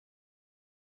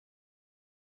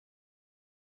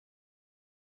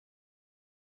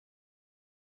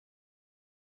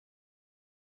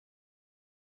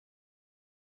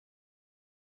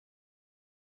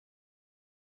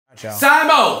y'all.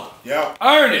 Simo! Yeah.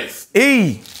 Ernest!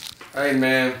 E! Hey,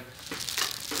 man.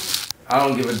 I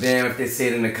don't give a damn if they say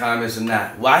it in the comments or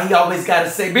not. Why he always gotta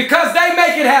say, because they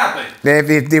make it happen.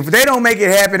 If they don't make it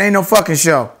happen, ain't no fucking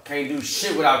show. Can't do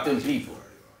shit without them people.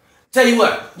 Tell you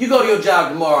what, you go to your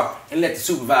job tomorrow and let the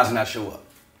supervisor not show up.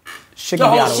 Your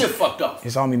whole shift fucked up.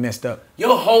 It's all me messed up.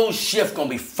 Your whole shift gonna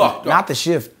be fucked up. Not the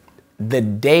shift. The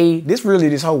day, this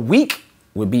whole week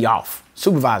would be off.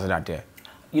 Supervisor out there.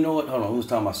 You know what? Hold on. We was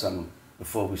talking about something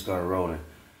before we started rolling.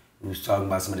 We was talking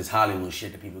about some of this Hollywood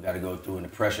shit that people got to go through and the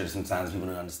pressure that sometimes people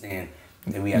don't understand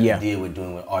that we have to deal with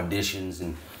doing with auditions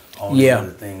and all these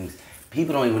other things.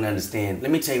 People don't even understand.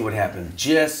 Let me tell you what happened.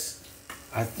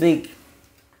 I think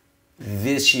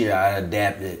this year I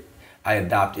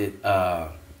adopted a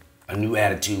new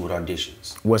attitude with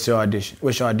auditions. What's your audition?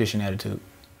 What's your audition attitude?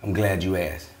 I'm glad you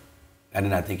asked. I did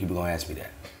not think you were gonna ask me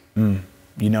that.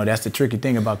 You know, that's the tricky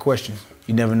thing about questions.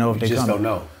 You never know if they come. You just don't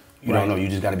know. You don't know. You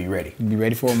just got to be ready. You be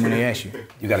ready for them when they ask you.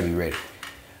 You got to be ready.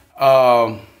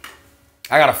 I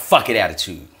got a fuck it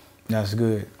attitude. That's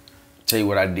good. Tell you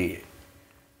what I did.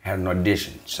 Had an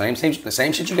audition. The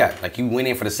same shit you got. Like you went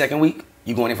in for the second week.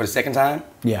 You going in for the second time.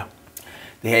 Yeah.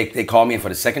 They called me in for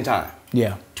the second time.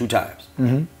 Yeah. 2 times.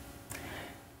 Mm-hmm.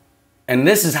 And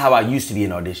this is how I used to be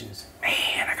in auditions.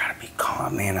 Man, I gotta be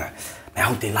calm, man. I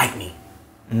hope they like me.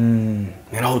 Man,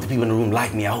 I hope the people in the room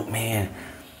like me. I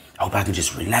hope I could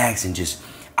just relax and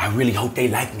I really hope they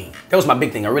like me. That was my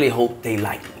big thing. I really hope they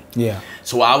like me. Yeah.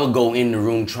 So I would go in the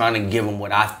room trying to give them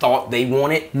what I thought they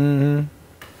wanted. Mm-hmm.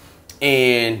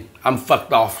 And I'm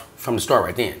fucked off from the start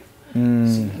right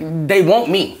then. They want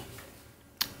me.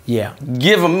 Yeah.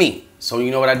 Give them me. So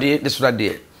you know what I did? This is what I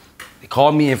did. They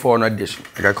called me in for an audition.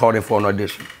 I got called in for an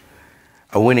audition.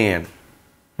 I went in.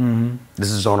 Mm-hmm.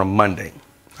 This is on a Monday.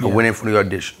 I went in for the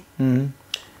audition. Mm-hmm.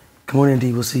 Come on in,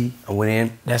 D, we'll see. I went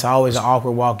in. That's always an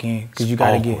awkward walk-in, because you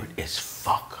gotta get... Awkward as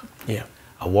fuck. Yeah.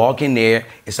 I walk in there,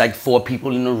 it's like 4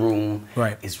 people in the room.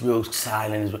 Right. It's real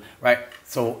silent, right?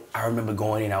 So I remember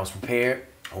going in, I was prepared.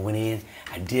 I went in,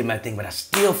 I did my thing, but I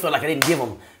still felt like I didn't give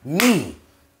them me.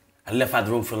 I left out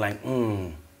the room feeling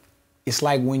like, It's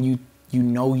like when you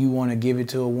know you wanna give it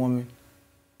to a woman,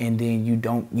 and then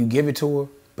you give it to her,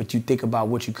 but you think about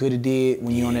what you could have did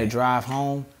when you're on that drive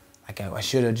home. Like, I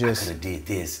should have just... I could have did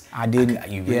this. I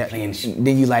didn't. You really playing shit.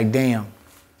 Then you like, damn.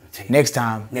 Next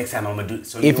time. Next time I'm gonna do it.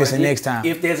 So if it's a next time.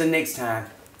 If there's a next time,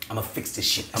 I'm gonna fix this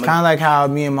shit. It's kind of like how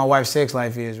me and my wife's sex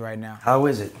life is right now. How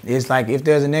is it? It's like, if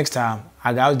there's a next time.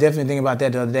 I was definitely thinking about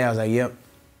that the other day. I was like, yep.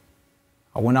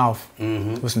 I went off.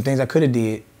 With some things I could have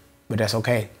did, but that's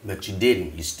okay. But you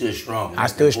didn't. You stood strong. I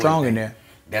stood strong in there.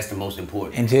 That's the most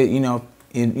important. Until,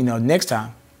 next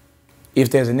time. If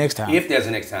there's a next time. If there's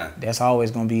a next time. That's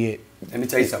always gonna be it. Let me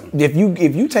tell you something.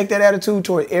 If you take that attitude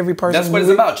toward every person, that's what it's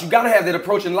about. You gotta have that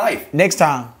approach in life. Next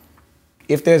time.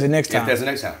 If there's a next time. If there's a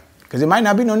next time. Because it might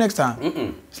not be no next time.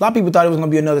 A lot of people thought it was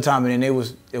gonna be another time, and then it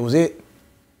was it.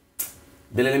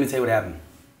 Billy, let me tell you what happened.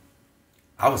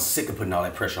 I was sick of putting all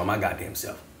that pressure on my goddamn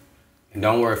self. And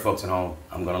don't worry, folks at home,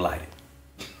 I'm gonna light it.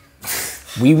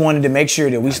 We wanted to make sure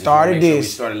that we started this. We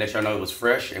started to let y'all know it was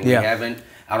fresh, and we haven't.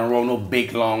 I don't roll no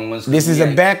big long ones. This is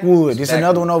a backwood. This is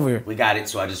another one over here. We got it,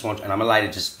 so I just want you, and I'm gonna light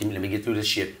it. Just let me get through this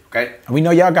shit, okay? We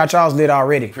know y'all got y'all's lit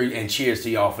already. And cheers to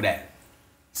y'all for that.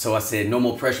 So I said, no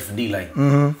more pressure for D-Lay.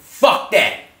 Fuck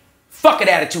that. Fuck it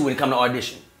attitude when it come to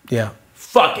audition. Yeah.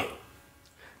 Fuck it.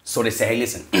 So they say, hey,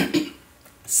 listen,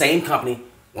 same company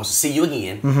wants to see you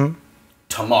again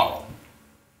tomorrow.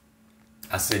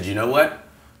 I said, you know what?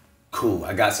 Cool,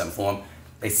 I got something for them.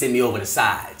 They sent me over the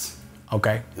sides.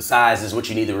 Okay. The sides is what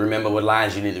you need to remember, what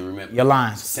lines you need to remember. Your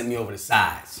lines. Send me over the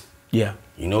sides. Yeah.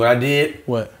 You know what I did?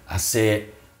 What? I said,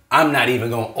 I'm not even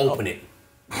gonna open it.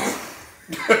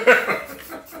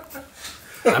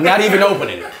 I'm not even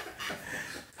opening it.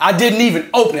 I didn't even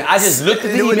open it. I just looked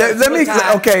at the email.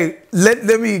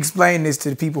 Let me explain this to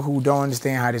the people who don't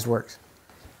understand how this works.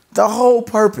 The whole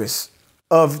purpose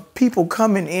of people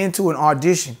coming into an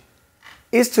audition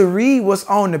is to read what's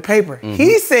on the paper.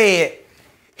 He said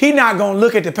he not gonna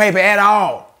look at the paper at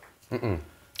all. I'm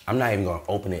not even gonna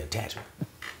open the attachment.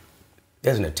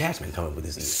 There's an attachment coming with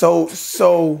this.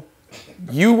 So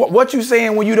what you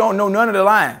saying when you don't know none of the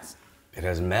lines? It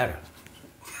doesn't matter.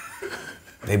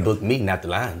 They booked me, not the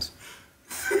lines.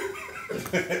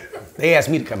 They asked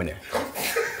me to come in there.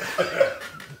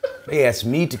 They asked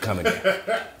me to come in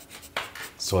there.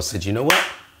 So I said, you know what?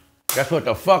 That's what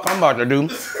the fuck I'm about to do.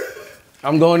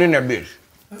 I'm going in there, bitch.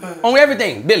 On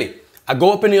everything, Billy. I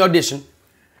go up in the audition.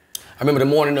 I remember the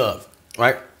morning of,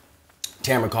 right?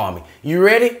 Tamara called me. You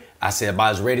ready? I said,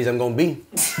 about as ready as I'm gonna be.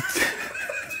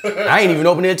 I ain't even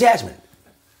opened the attachment.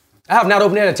 I have not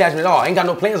opened that attachment at all. I ain't got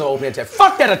no plans on opening that attachment.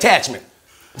 Fuck that attachment.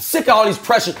 I'm sick of all these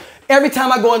pressures. Every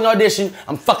time I go in an audition,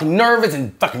 I'm fucking nervous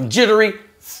and fucking jittery.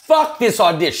 Fuck this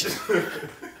audition.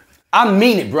 I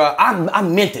mean it, bro. I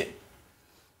meant it.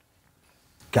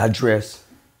 Got dressed.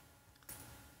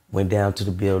 Went down to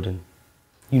the building.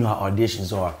 You know how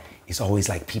auditions are. It's always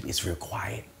like people, it's real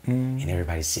quiet. And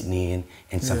everybody's sitting in,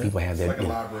 and some people have their. It's like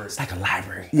a library. It's like a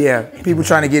library. Yeah, people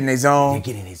trying to get in their zone. They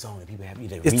get in their zone, and people have.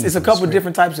 It's a couple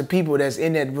different types of people that's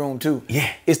in that room too.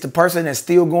 Yeah. It's the person that's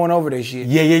still going over their shit.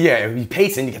 Yeah. He's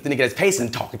pacing. You got the nigga that's pacing,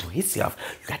 talking to himself.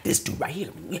 You got this dude right here.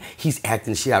 He's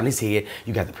acting shit out in his head.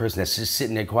 You got the person that's just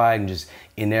sitting there quiet and just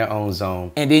in their own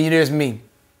zone. And then there's me.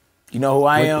 You know who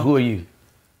I am? Who are you?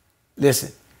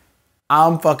 Listen,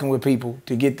 I'm fucking with people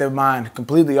to get their mind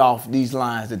completely off these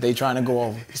lines that they trying to go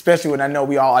over. Especially when I know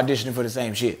we all auditioning for the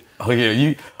same shit. Oh yeah,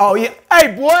 you. Oh yeah.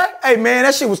 Hey boy. Hey man,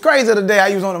 that shit was crazy the other day.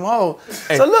 I was on them hoes.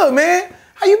 Hey. So look, man,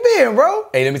 how you been, bro?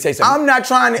 Hey, let me tell you something. I'm not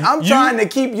trying to. I'm trying to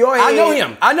keep your head. I know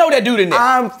him. I know that dude in there.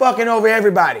 I'm fucking over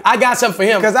everybody. I got something for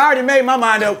him. Because I already made my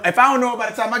mind up. If I don't know it by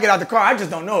the time I get out the car, I just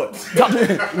don't know it.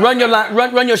 Run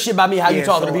your shit by me. How you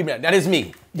talking to people? That is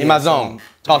me in my zone.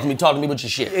 Talk to me with your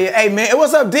shit. Yeah, hey man,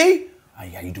 what's up, D? How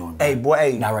you doing, bro? Hey, boy,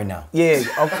 hey. Not right now. Yeah,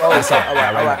 okay. All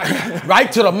right.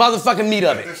 Right to the motherfucking meat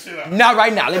of it. Not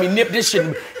right now. Let me nip this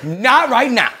shit. Not right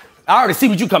now. I already see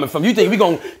what you coming from. You think we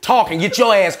gonna talk and get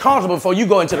your ass comfortable before you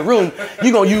go into the room.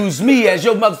 You gonna use me as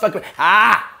your motherfucking,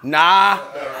 nah.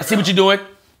 I see what you're doing.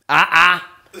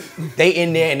 They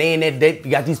in there and they in there. They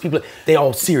got these people. They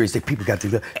all serious. They people got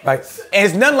to right. And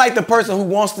it's nothing like the person who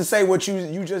wants to say what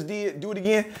you just did. Do it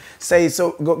again. Say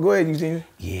so. Go ahead, Eugene.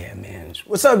 Yeah, man.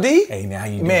 What's up, D? Hey man, how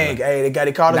you doing? Man, hey,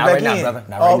 they called us not back right now, in. brother.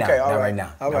 Not right now. Okay, Not right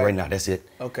now. Not right now. That's it.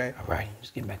 Okay. All right.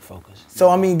 Just get back focused. So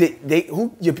I mean,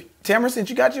 Tamara, since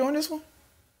you got you on this one?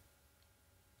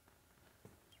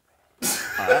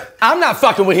 I'm not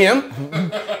fucking with him.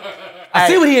 I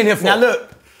see what he in here for. Now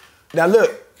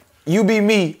look. You be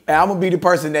me, and I'm gonna be the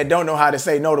person that don't know how to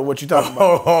say no to what you talking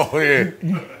about. Oh yeah.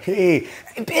 Hey,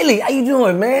 Billy, how you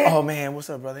doing, man? Oh man,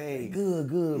 what's up, brother? Hey, good,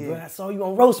 bro. I saw you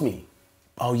on Roast Me.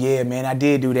 Oh yeah, man, I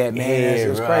did do that, man. That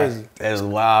was crazy. That's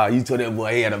wild. You told that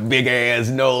boy he had a big ass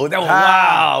nose. That was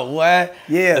wild, what?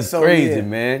 Yeah, that's so crazy,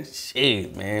 man.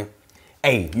 Shit, man.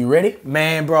 Hey, you ready?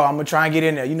 Man, bro, I'm gonna try and get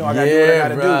in there. You know I gotta do what I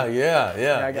gotta do.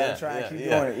 Yeah. I gotta try and keep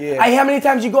doing it. Yeah. Hey, how many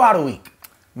times you go out a week?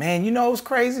 Man, you know it's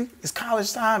crazy. It's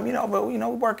college time, you know, but we're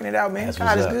working it out, man. That's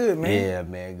God is good, man. Yeah,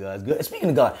 man, God's good. Speaking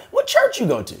of God, what church you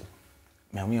go to?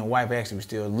 Man, me and wife actually were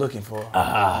still looking for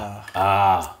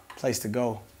place to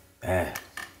go. Man.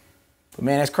 But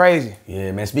man, that's crazy.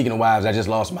 Yeah, man. Speaking of wives, I just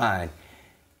lost mine.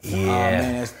 Yeah. Oh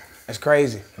man, that's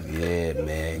crazy. Yeah,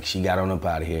 man. She got on up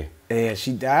out of here. Yeah,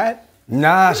 she died?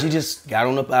 Nah, she just got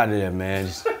on up out of there, man.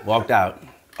 Just walked out.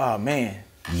 Oh man.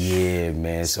 Yeah,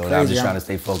 man. So I'm just trying to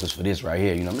stay focused for this right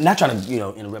here. You know, I'm not trying to,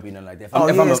 interrupt you nothing like that.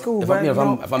 It's cool. If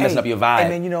I'm messing up your vibe.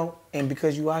 And then and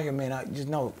because you out here, man, I just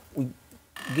know we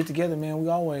get together, man. We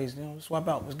always, swap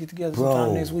out. Let's get together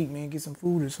sometime next week, man. Get some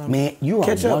food or something. Man, you are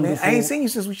catch up, wonderful. man. I ain't seen you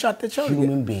since we shot that show.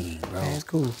 Human being, bro. Man, it's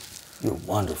cool. You're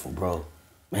wonderful, bro.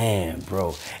 Man,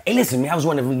 bro. Hey, listen, man. I was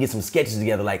wondering if we can get some sketches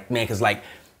together, cause like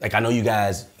I know you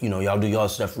guys, y'all do y'all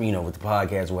stuff, with the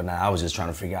podcast and whatnot. I was just trying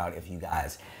to figure out if you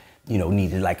guys,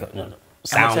 needed like a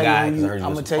sound guy. I'm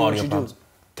gonna tell you what you do.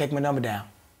 Take my number down.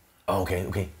 Oh,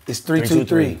 okay. It's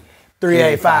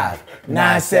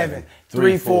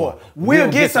 323-385-9734.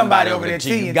 We'll get somebody over there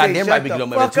to you. Goddamn right we get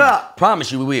them over fuck up.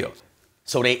 Promise you we will.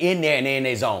 So they in there and they in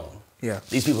their zone. Yeah.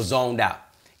 These people zoned out.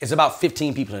 It's about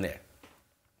 15 people in there.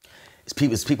 It's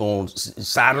people on the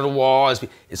side of the wall.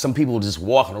 It's some people just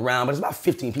walking around, but it's about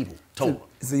 15 people total.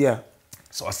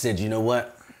 So I said, you know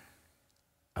what?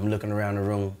 I'm looking around the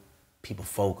room. People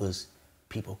focused.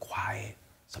 People quiet.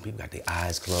 Some people got their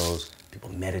eyes closed.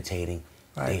 People meditating.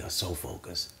 Right. They are so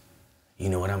focused. You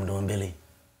know what I'm doing, Billy?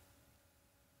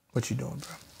 What you doing,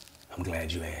 bro? I'm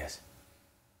glad you asked.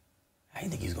 I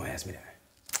didn't think you was gonna ask me that.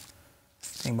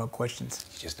 Think about questions.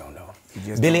 You just don't know.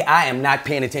 Billy, I am not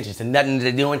paying attention to nothing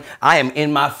they're doing. I am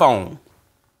in my phone,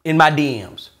 in my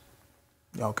DMs.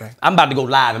 Okay. I'm about to go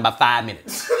live in about 5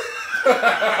 minutes.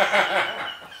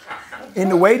 In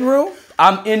the waiting room?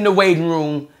 I'm in the waiting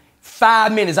room.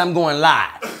 5 minutes, I'm going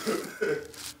live.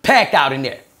 Packed out in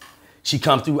there. She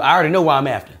come through. I already know why I'm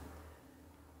after.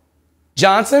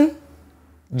 Johnson,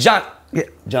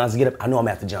 Johnson, get up. I know I'm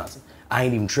after Johnson. I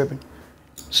ain't even tripping.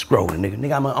 Scrolling, nigga.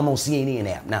 Nigga, I'm on CNN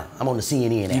app now. I'm on the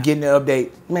CNN app. You getting the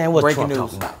update? Man, what's breaking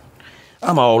Trump news talking about?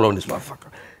 I'm all on this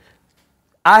motherfucker.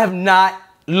 I have not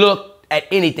looked at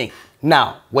anything.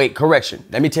 Now, wait, correction.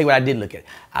 Let me tell you what I did look at.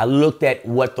 I looked at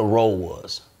what the role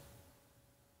was.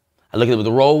 I looked at what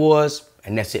the role was,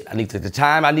 and that's it. I looked at the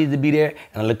time I needed to be there,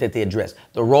 and I looked at the address.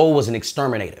 The role was an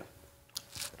exterminator.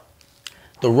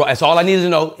 That's all I needed to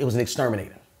know. It was an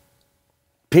exterminator.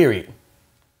 Period.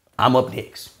 I'm up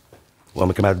next. Well, I'm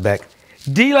gonna come out the back.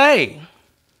 Delay.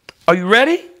 Are you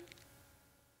ready?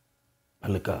 I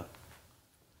look up.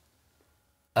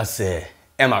 I said,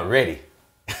 am I ready?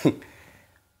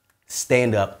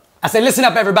 Stand up. I said, listen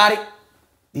up, everybody.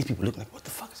 These people look like, what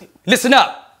the fuck is it? Listen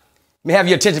up. Let me have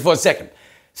your attention for a second.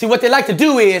 See, what they like to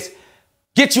do is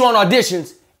get you on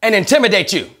auditions and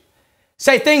intimidate you.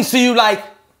 Say things to you like,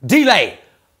 Delay,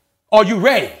 are you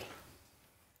ready?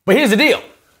 But here's the deal.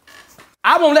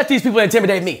 I won't let these people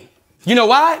intimidate me. You know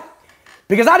why?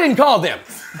 Because I didn't call them.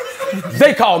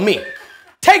 They called me.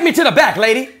 Take me to the back,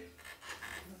 lady.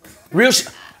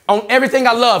 On everything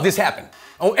I love, this happened.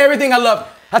 On everything I love.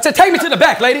 I said, take me to the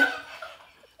back, lady.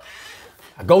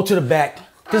 I go to the back.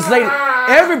 This lady,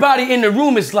 everybody in the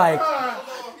room is like,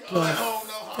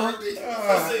 what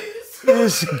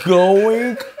is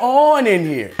going on in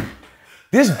here?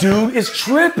 This dude is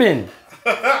tripping.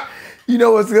 You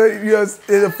know what's good? You know,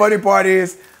 the funny part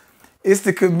is, it's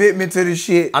the commitment to the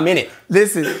shit. I'm in it.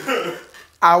 Listen,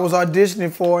 I was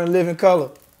auditioning for In Living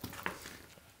Color.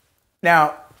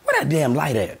 Now, where that damn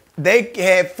light at? They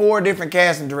had 4 different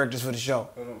casting directors for the show.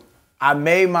 I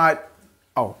made my,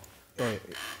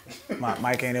 my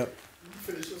mic ain't up.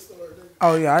 Finish your story,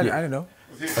 oh yeah, I didn't know.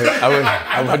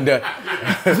 I wasn't done.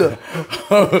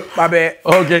 My bad.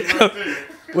 Okay.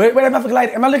 Wait, am I light?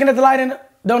 Am I looking at the light in it?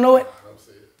 Don't know it? I don't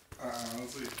see it. I don't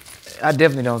see it. I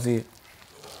definitely don't see it.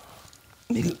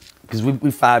 Because we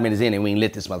 5 minutes in and we ain't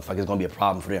lit this motherfucker. It's gonna be a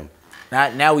problem for them.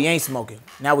 Now we ain't smoking.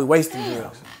 Now we wasting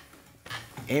drugs.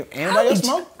 Ain't nobody else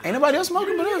smoke? Ain't nobody else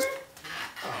smoking but us.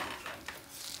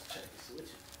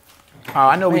 Oh,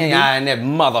 I know we can. And that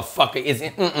motherfucker is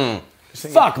in.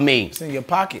 Fuck me. It's in your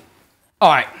pocket. All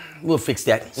right, we'll fix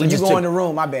that. So you go in the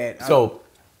room. My bad. So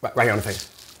right here on the face.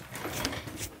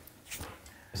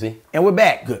 See? And we're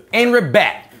back. Good. And we're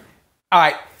back. All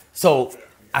right. So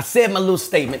I said my little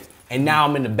statement, and now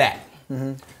I'm in the back.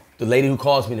 The lady who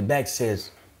calls me in the back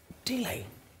says, Delay,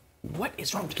 what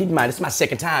is wrong? Keep in mind, this is my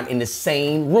 2nd time in the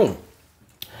same room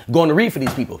going to read for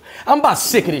these people. I'm about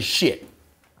sick of this shit.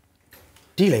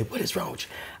 Delay, what is wrong with you?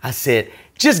 I said,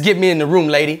 just get me in the room,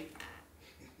 lady.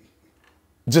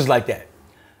 Just like that.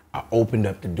 I opened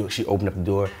up the door. She opened up the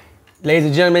door. Ladies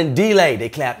and gentlemen, Delay. They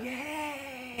clap.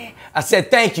 Yay. I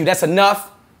said, thank you. That's enough.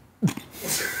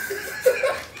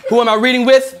 Who am I reading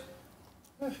with?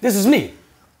 This is me.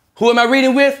 Who am I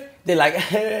reading with? They're like,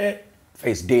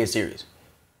 face dead serious.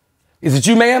 Is it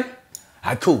you, ma'am? All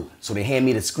right, cool. So they hand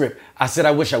me the script. I said,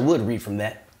 I wish I would read from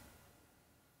that.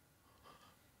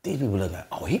 These people look like,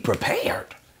 oh, he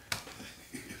prepared.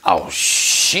 Oh,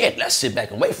 shit. Let's sit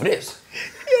back and wait for this.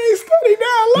 You ain't studied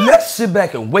down. Let's sit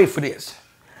back and wait for this.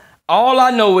 All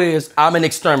I know is I'm an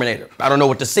exterminator. I don't know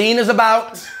what the scene is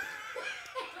about.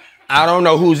 I don't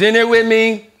know who's in there with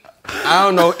me. I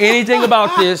don't know anything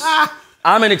about this.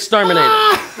 I'm an exterminator.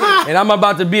 And I'm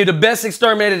about to be the best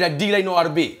exterminator that Delay know how to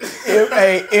be.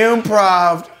 A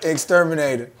improv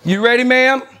exterminator. You ready,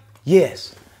 ma'am?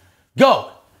 Yes.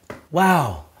 Go.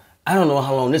 Wow. I don't know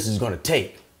how long this is gonna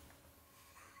take.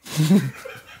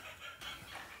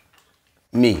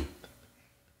 Me.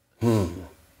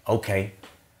 Okay.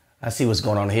 I see what's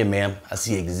going on here, ma'am. I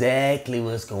see exactly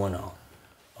what's going on.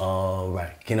 All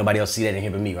right. Can't nobody else see that in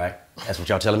here but me, right? That's what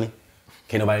y'all telling me?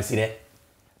 Can't nobody see that?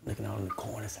 Looking out in the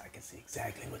corner so I can see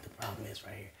exactly what the problem is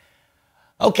right here.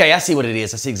 Okay, I see what it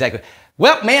is. I see exactly.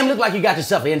 Well, ma'am, look like you got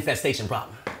yourself an infestation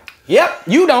problem. Yep,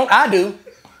 you don't. I do.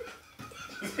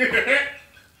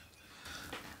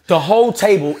 The whole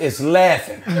table is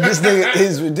laughing. This nigga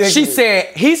is ridiculous. She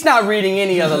said, he's not reading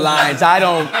any other lines. I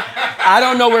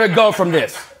don't know where to go from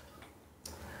this.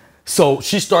 So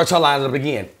she starts her line up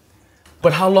again.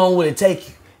 But how long will it take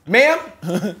you? Ma'am,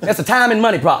 that's a time and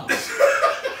money problem.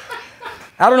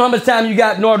 I don't know how much time you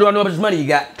got, nor do I know how much money you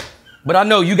got. But I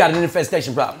know you got an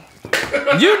infestation problem.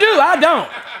 You do, I don't.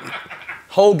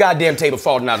 Whole goddamn table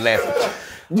falling out laughing.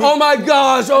 Oh my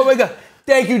gosh, oh my God.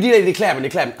 Thank you, Delay. They're clapping,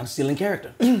 they're clapping. I'm still in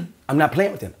character. I'm not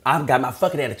playing with them. I've got my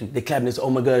fucking attitude. They're clapping this,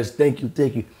 oh my gosh, thank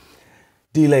you.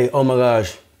 Delay, oh my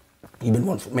gosh. You've been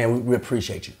wonderful. Man, we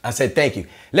appreciate you. I said, thank you.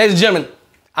 Ladies and gentlemen,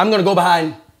 I'm gonna go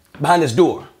behind this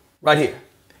door, right here.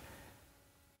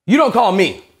 You don't call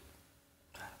me,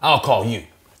 I'll call you.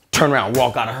 Turn around,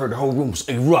 walk out, I heard the whole room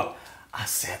erupt. I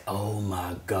said, oh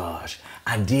my gosh,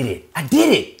 I did it. I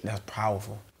did it. That's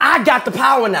powerful. I got the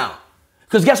power now.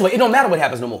 Because guess what? It don't matter what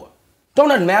happens no more. Don't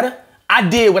nothing matter. I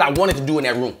did what I wanted to do in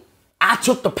that room. I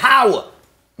took the power.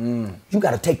 You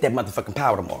got to take that motherfucking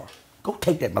power tomorrow. Go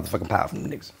take that motherfucking power from the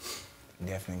niggas.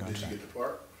 Definitely gonna Did you get the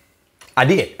part? I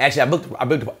did. Actually, I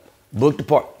booked the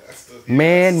part.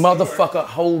 Man, motherfucker,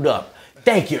 hold up.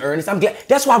 Thank you, Ernest. I'm glad.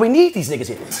 That's why we need these niggas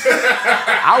here.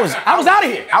 I was out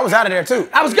of here. I was out of there too.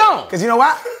 I was gone. Cause you know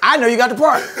what? I know you got the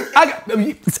part.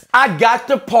 I got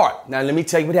the part. Now let me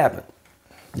tell you what happened.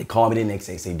 They called me the next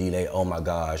day, say, D-Lay, oh my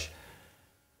gosh,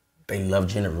 they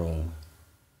loved you in the room.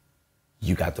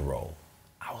 You got the role.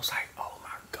 I was like, oh my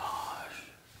gosh.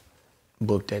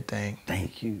 Book that thing.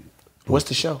 Thank you. What's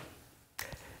the show?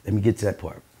 Let me get to that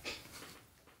part.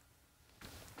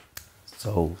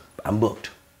 So I'm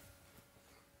booked.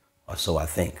 Or so I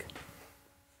think.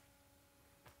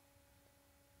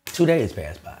 2 days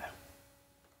pass by.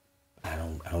 I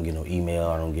don't get no email,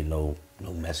 I don't get no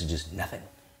messages, nothing.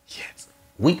 Yes.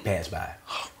 Week passed by.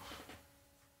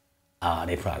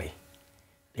 They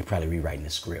probably rewriting the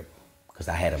script. Because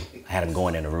I had them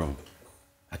going in the room.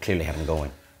 I clearly had them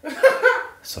going.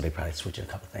 So they probably switching a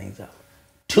couple things up.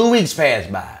 2 weeks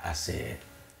passed by. I said,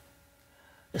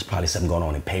 there's probably something going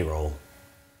on in payroll.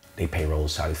 They payroll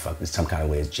sorry fucking some kind of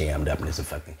way it's jammed up and it's a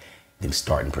fucking them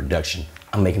starting production.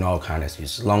 I'm making all kinds of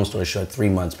excuses. Long story short, 3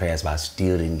 months passed by, I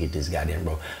still didn't get this goddamn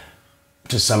role.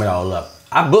 To sum it all up,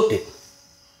 I booked it,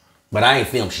 but I ain't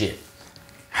filmed shit.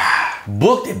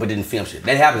 Booked it, but didn't film shit.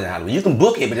 That happens in Hollywood. You can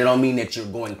book it, but it don't mean that you're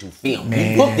going to film.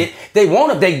 Man. You booked it. They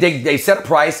want it. They set a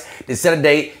price. They set a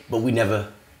date, but we never.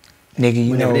 Nigga,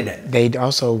 you know did that.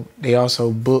 they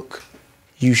also book.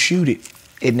 You shoot it.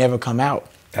 It never come out.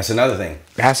 That's another thing.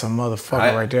 That's a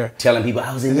motherfucker right there. Telling people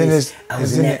I was in this. I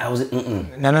was in that. I was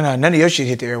in. No. None of your shit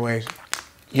hit the airwaves.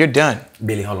 You're done.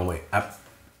 Billy, hold on, wait.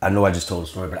 I know I just told the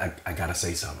story, but I gotta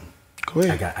say something. Go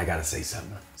ahead. I gotta say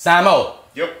something. Simon.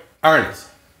 Yep. Ernest.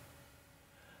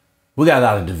 We got a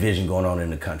lot of division going on in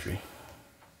the country.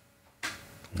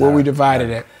 Where we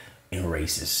divided at? In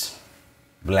races.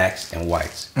 Blacks and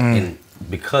whites. And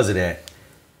because of that,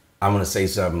 I'm gonna say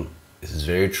something. This is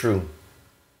very true.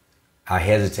 I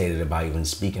hesitated about even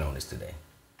speaking on this today.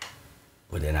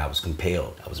 But then I was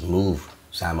compelled. I was moved.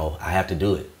 Simon, I have to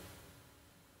do it.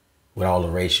 With all the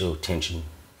racial tension,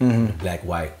 the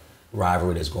black-white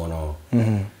rivalry that's going on,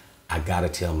 I gotta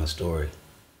tell my story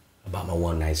about my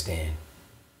one-night stand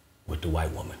with the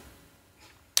white woman.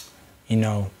 You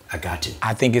know, I got to.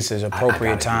 I think it's an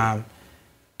appropriate time.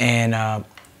 And,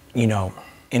 you know,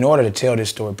 in order to tell this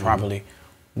story properly,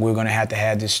 we're going to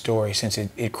have this story since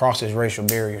it crosses racial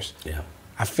barriers. Yeah.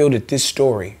 I feel that this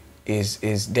story is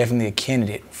definitely a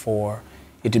candidate for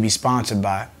it to be sponsored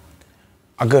by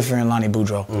our good friend Lonnie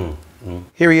Boudreaux.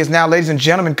 Here he is now, ladies and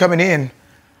gentlemen, coming in.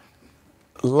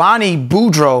 Lonnie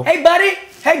Boudreaux. Hey, buddy.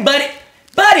 Hey, buddy.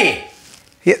 Buddy.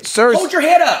 Yeah, sir. Hold your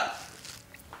head up.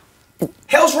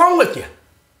 Hell's wrong with you?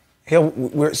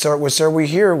 Sir, we're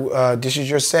here. This is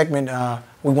your segment.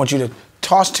 We want you to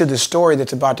toss to the story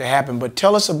that's about to happen, but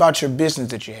tell us about your business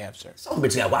that you have, sir. Some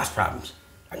bitch got wife problems.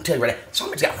 I can tell you right now.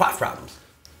 Some bitch got wife problems.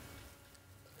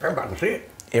 Everybody can see it.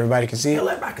 Everybody can see it?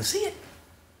 Hell, everybody can see it.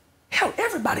 Hell,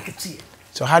 everybody can see it.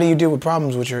 So how do you deal with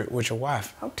problems with your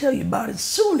wife? I'll tell you about it as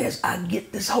soon as I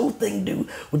get this whole thing due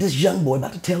with this young boy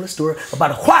about to tell a story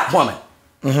about a white woman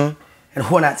and a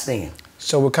one-night stand.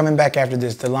 So we're coming back after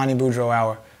this, the Lonnie Boudreaux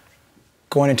Hour,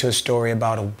 going into a story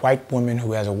about a white woman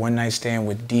who has a one-night stand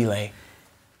with D-Lay.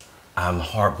 I'm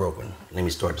heartbroken. Let me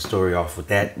start the story off with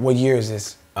that. What year is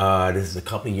this? This is a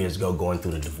couple of years ago, going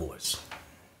through the divorce.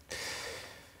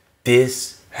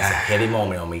 This is a heavy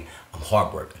moment on me. I'm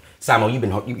heartbroken. Simon,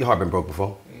 your heart been broke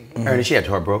before? Ernest, you had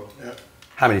your heart broke? Yeah.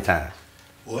 How many times?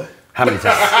 What? How many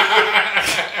times?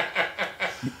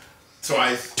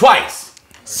 Twice. Twice.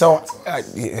 So,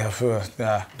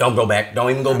 Don't go back. Don't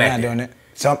even go back. I'm not doing it.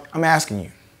 So I'm asking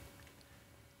you,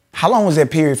 how long was that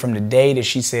period from the day that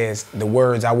she says the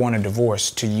words "I want a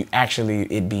divorce" to you actually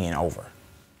it being over?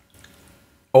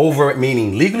 Over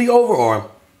meaning legally over, or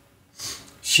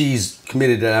she's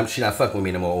committed that she's not fucking with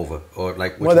me no more over, or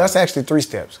like? Well, that's actually 3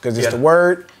 steps because it's the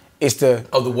word, it's the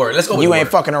the word. Let's go with you the ain't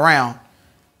word. fucking around,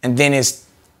 and then it's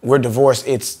we're divorced.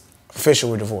 It's official.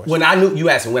 We're divorced. When I knew, you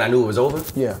asked me when I knew it was over.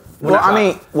 Yeah. When Well, I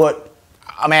mean, what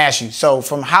I'm gonna ask you. So,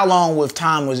 from how long with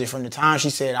time was it from the time she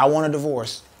said I want a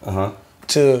divorce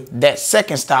to that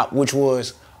second stop, which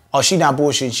was, oh, she not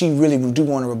bullshit. She really do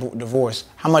want a divorce.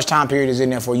 How much time period is in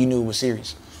there before you knew it was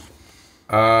serious?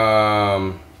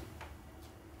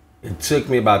 It took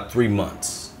me about 3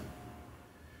 months.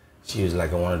 She was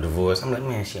like, I want a divorce. I'm like,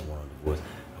 man, she don't want a divorce.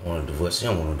 I want a divorce. She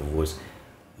don't want a divorce.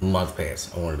 Month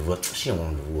passed. I want a divorce. She don't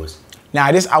want a divorce. Now,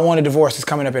 this I want a divorce is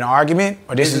coming up in an argument,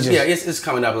 or this is just... Yeah, it's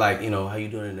coming up like, you know, how you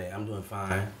doing today? I'm doing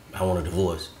fine. I want a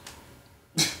divorce.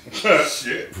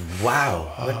 Shit.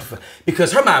 Wow. What the fuck?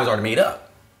 Because her mind was already made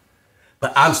up.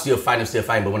 But I'm still fighting.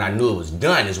 But when I knew it was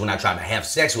done is when I tried to have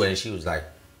sex with her. And she was like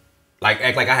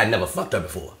act like I had never fucked her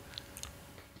before.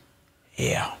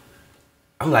 Yeah.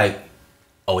 I'm like,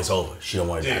 oh, it's over. She don't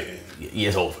want to. Yeah,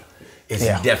 it's over. It's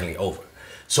definitely over.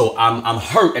 So I'm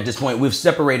hurt at this point. We've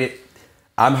separated.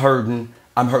 I'm hurting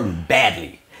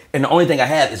badly. And the only thing I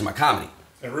have is my comedy.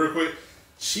 And real quick,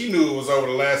 she knew it was over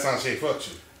the last time she fucked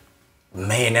you.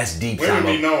 Man, that's deep. Women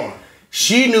be knowing.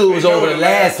 She knew it was over the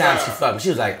last time she fucked me. She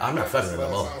was like, I'm not fucking her no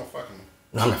more.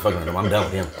 No, I'm not fucking her no more. I'm done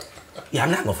with him. Yeah,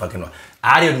 I'm not gonna fucking her.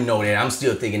 I didn't know that. I'm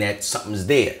still thinking that something's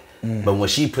there. But when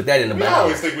she put that in the bag, we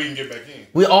always think we can get back in.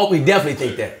 We definitely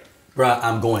think that. Bruh,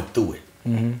 I'm going through it.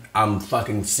 I'm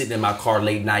fucking sitting in my car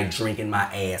late night drinking my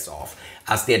ass off.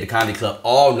 I stay at the comedy club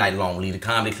all night long. Leave the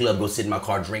comedy club, go sit in my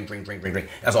car, drink.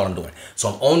 That's all I'm doing. So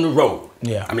I'm on the road.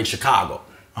 Yeah. I'm in Chicago.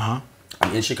 I'm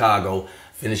in Chicago.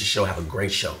 Finish the show, have a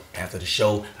great show. After the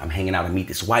show, I'm hanging out and meet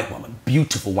this white woman,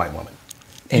 beautiful white woman.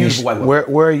 Beautiful white woman.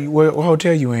 Where are you? What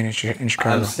hotel you in Chicago?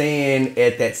 I'm staying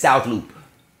at that South Loop.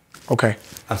 Okay.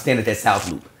 I'm staying at that South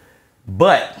Loop.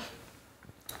 But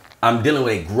I'm dealing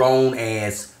with a grown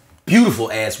ass,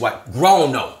 beautiful ass white,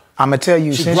 grown though. I'm gonna tell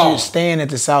you, since you're staying at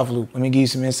the South Loop, let me give you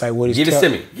some insight. What he's Give it to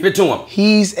me. Give it to him.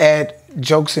 He's at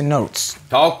Jokes and Notes.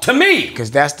 Talk to me.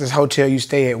 Because that's the hotel you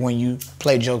stay at when you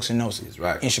play Jokes and Notes. That's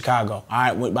right. In Chicago.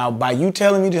 All right, by you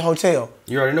telling me the hotel.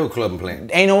 You already know the club I'm playing.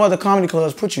 Ain't no other comedy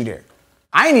clubs put you there.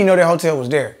 I didn't even know that hotel was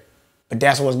there. But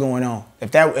that's what's going on.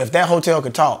 If that hotel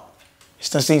could talk, it's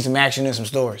done seen some action and some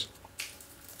stories.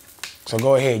 So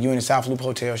go ahead. You in the South Loop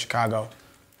Hotel, Chicago.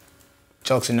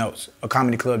 Jokes and Notes, a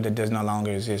comedy club that does no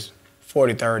longer exist.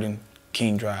 43rd and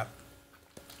King Drive.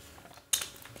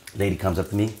 Lady comes up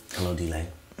to me. Hello, D-Lane.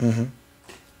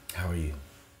 How are you?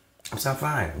 I'm so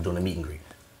fine. I'm doing a meet and greet.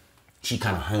 She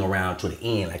kind of hung around to the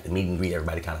end, like the meet and greet,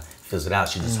 everybody kind of fills it out.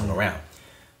 She just hung around.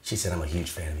 She said, I'm a huge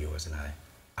fan of yours, and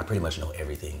I pretty much know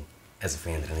everything as a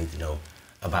fan that I need to know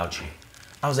about you.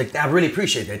 I was like, I really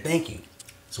appreciate that. Thank you.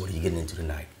 So what are you getting into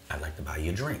tonight? I'd like to buy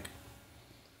you a drink.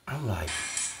 I'm like,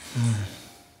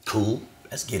 cool.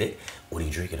 Let's get it. What are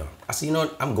you drinking on? I said, you know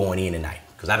what? I'm going in tonight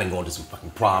because I've been going through some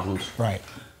fucking problems. Right.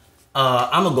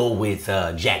 I'm gonna go with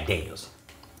Jack Daniels.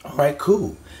 All right,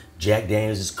 cool. Jack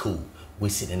Daniels is cool. We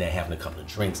sitting in there having a couple of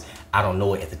drinks. I don't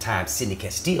know it at the time. Sidney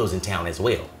Castillo's in town as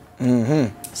well.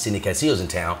 Sidney Castillo's in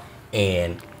town,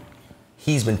 and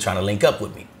he's been trying to link up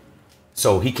with me.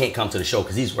 So he can't come to the show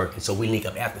because he's working. So we link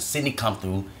up after Sidney come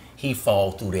through. He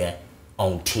fall through there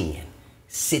on 10.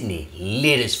 Sidney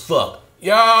lit as fuck.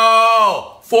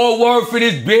 Yo, Fort Worth for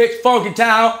this bitch, Funky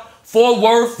Town. Fort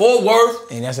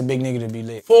Worth. And that's a big nigga to be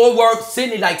lit. Fort Worth,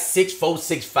 Sidney like 6'4",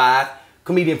 6'5",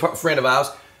 comedian friend of ours.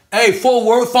 Hey, Fort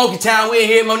Worth, Funky Town, we in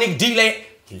here, my nigga D-Land.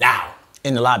 He loud.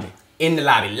 In the lobby. In the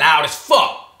lobby, loud as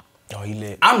fuck. Oh, he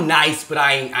lit. I'm nice, but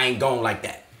I ain't going like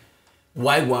that.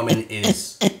 White woman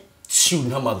is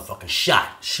shooting her motherfucking shot,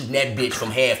 shooting that bitch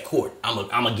from half court.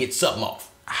 I'ma get something off.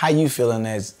 How you feeling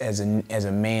as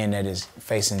a man that is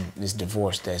facing this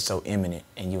divorce that's so imminent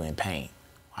and you in pain?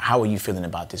 How are you feeling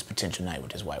about this potential night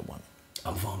with this white woman?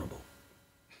 I'm vulnerable.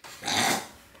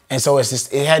 And so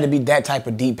it had to be that type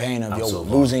of deep pain of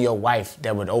losing your wife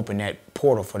that would open that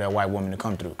portal for that white woman to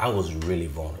come through. I was really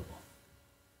vulnerable.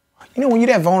 You know, when you're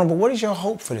that vulnerable, what is your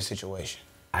hope for the situation?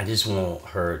 I just want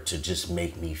her to just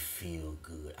make me feel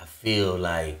good. I feel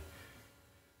like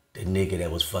the nigga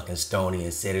that was fucking Stony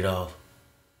and set it off.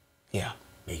 Yeah.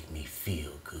 Make me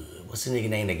feel good. What's the nigga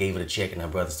name that gave her the check and her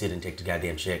brother still didn't take the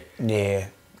goddamn check? Yeah.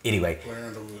 Anyway. Blair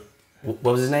Underwood. What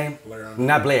was his name? Blair Underwood.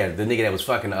 Not Blair. The nigga that was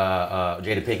fucking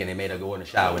Jada Pinkett and they made her go in the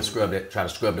shower and try to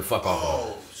scrub the fuck off her.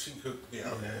 Oh, she cooked. Yeah,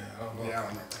 I don't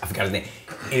remember. I forgot his name.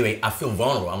 Anyway, I feel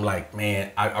vulnerable. I'm like,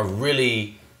 man, I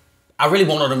really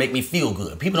want her to make me feel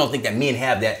good. People don't think that men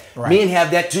have that. Right. Men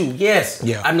have that too. Yes.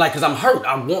 Yeah. I'm like, cause I'm hurt.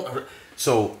 I want her.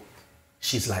 So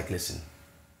she's like, listen,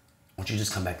 won't you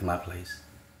just come back to my place?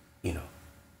 You know,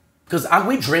 cause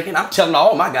we drinking. I'm telling her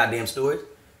all my goddamn stories.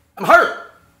 I'm hurt.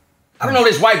 I don't know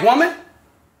this white woman.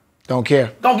 Don't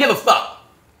care. Don't give a fuck.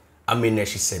 I'm in there.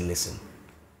 She said, listen,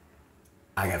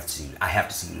 I have to see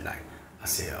you tonight. I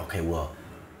said, okay, well,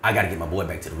 I got to get my boy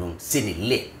back to the room. Sidney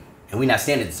lit. And we're not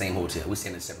staying at the same hotel. We're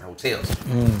staying at separate hotels.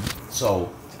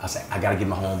 So I said, I got to get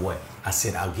my homeboy. I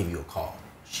said, I'll give you a call.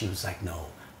 She was like, no,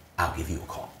 I'll give you a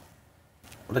call.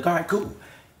 I'm like, all right, cool.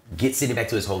 Get Sidney back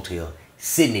to his hotel.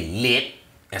 Sidney lit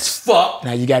as fuck.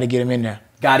 Now you got to get him in there.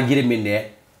 Got to get him in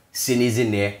there. Sidney's in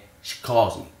there. She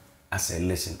calls me. I said,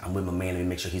 listen, I'm with my man. Let me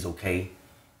make sure he's okay.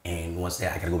 And once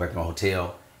that, I got to go back to my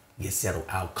hotel, get settled.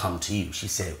 I'll come to you. She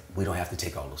said, we don't have to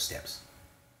take all those steps.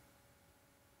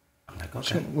 I'm like,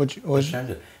 okay. What you trying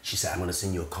to do? She said, I'm going to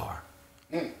send you a car.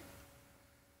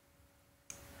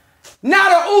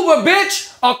 Not an Uber,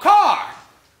 bitch. A car.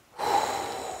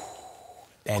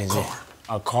 That is it.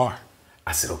 A car.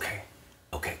 I said, okay.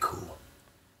 Okay, cool.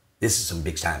 This is some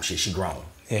big time shit. She grown.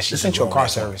 Yeah, she sent you a car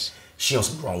service. She on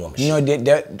some grown woman shit. You know,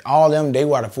 that all them, they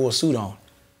wore a full suit on.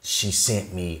 She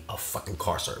sent me a fucking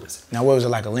car service. Now, what was it,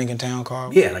 like a Lincoln Town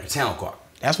car? Yeah, like a town car.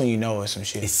 That's when you know it's some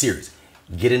shit. It's serious.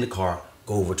 Get in the car,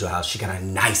 go over to her house. She got a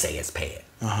nice ass pad.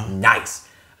 Nice.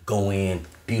 Go in,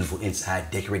 beautiful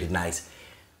inside, decorated nice.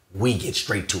 We get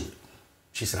straight to it.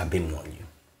 She said, I've been wanting you.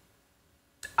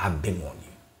 I've been wanting you.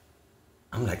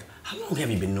 I'm like, how long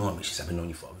have you been knowing me? She said, I've been knowing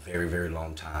you for a very, very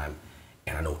long time.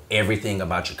 And I know everything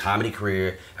about your comedy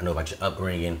career. I know about your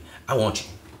upbringing. I want you.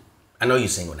 I know you're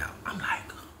single now. I'm like,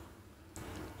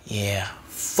 yeah.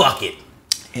 Fuck it.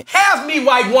 Have me,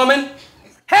 white woman.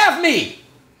 Have me.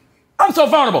 I'm so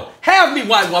vulnerable. Have me,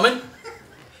 white woman.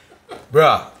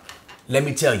 Bruh, let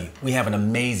me tell you, we have an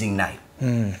amazing night.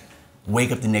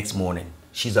 Wake up the next morning.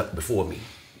 She's up before me.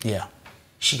 Yeah.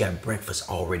 She got breakfast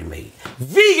already made.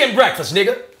 Vegan breakfast,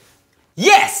 nigga.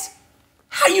 Yes.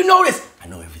 How you know this? I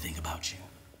know everything about you.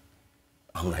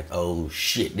 I'm like, oh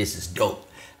shit, this is dope.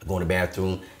 I go in the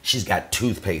bathroom. She's got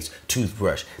toothpaste,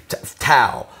 toothbrush,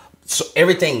 towel. So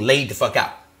everything laid the fuck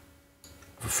out.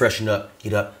 Freshen up,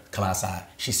 get up, come outside.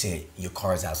 She said, your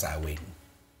car's outside waiting.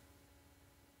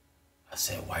 I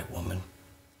said, white woman,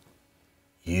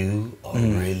 you are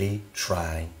really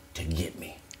trying to get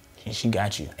me. And she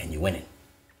got you. And you're winning.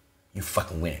 You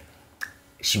fucking winning.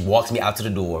 She walks me out to the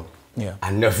door. Yeah.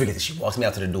 I never forget this. She walks me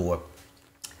out to the door.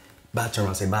 About to turn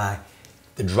around and say bye.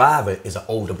 The driver is an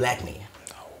older black man.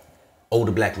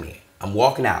 Older black man. I'm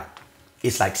walking out.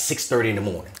 It's like 6:30 in the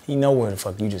morning. He know where the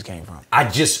fuck you just came from.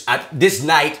 This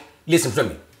night, listen to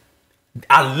me.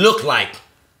 I look like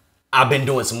I've been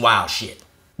doing some wild shit.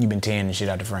 You been tearing the shit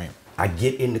out the frame. I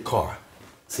get in the car,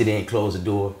 sit there and close the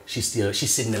door. She's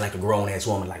sitting there like a grown ass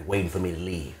woman, like waiting for me to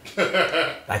leave.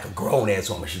 Like a grown ass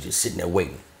woman, she's just sitting there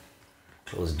waiting.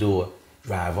 Close the door,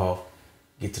 drive off,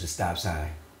 get to the stop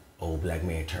sign. Old black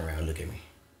man turn around and look at me.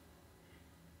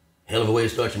 Hell of a way to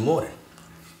start your morning.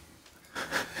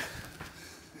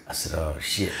 I said, oh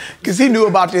shit. Cause he knew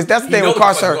about this. That's the thing with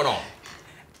car service.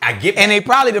 And they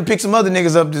probably done pick some other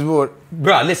niggas up this board.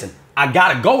 Bro, listen, I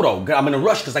gotta go though. I'm in a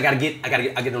rush because I gotta get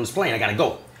on this plane. I gotta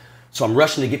go. So I'm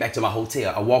rushing to get back to my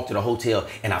hotel. I walk to the hotel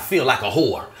and I feel like a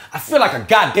whore. I feel like a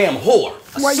goddamn whore.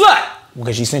 A slut.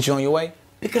 Because she sent you on your way?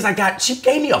 Because she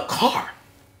gave me a car.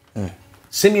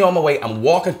 Send me on my way. I'm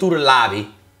walking through the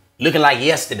lobby, looking like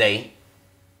yesterday.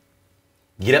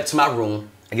 Get up to my room.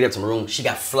 I get up to my room. She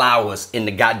got flowers in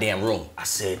the goddamn room. I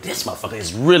said, this motherfucker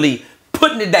is really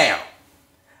putting it down.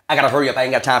 I gotta hurry up. I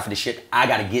ain't got time for this shit. I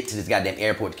gotta get to this goddamn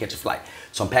airport to catch a flight.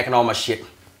 So I'm packing all my shit.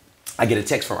 I get a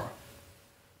text from her.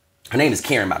 Her name is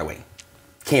Karen, by the way.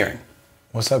 Karen.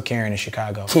 What's up, Karen in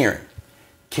Chicago?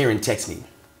 Karen texts me.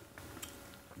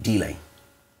 Delay.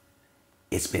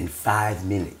 It's been 5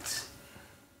 minutes. ...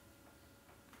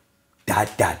 The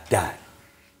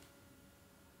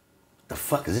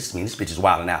fuck does this mean? This bitch is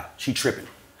wilding out. She tripping.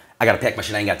 I gotta pack my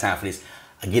shit. I ain't got time for this.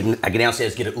 I get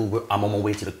downstairs, get an Uber. I'm on my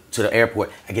way to the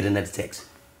airport. I get another text.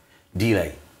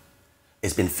 Delay.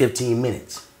 It's been 15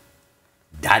 minutes. ...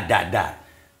 The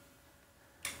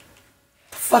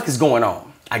fuck is going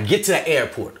on? I get to the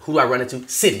airport. Who do I run into?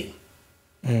 Sydney.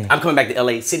 I'm coming back to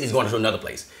LA. Sydney's going to another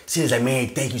place. Sydney's like, man,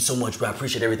 thank you so much, bro. I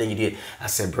appreciate everything you did. I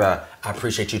said, bro, I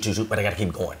appreciate you too, but I gotta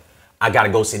keep going. I gotta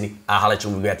go, Sydney. I'll holler at you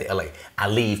when we get to LA. I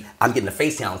leave. I'm getting a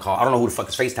FaceTime call. I don't know who the fuck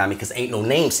is FaceTiming me because ain't no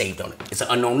name saved on it. It's an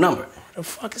unknown number. What the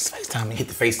fuck is FaceTiming? Hit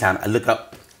the FaceTime. I look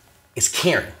up. It's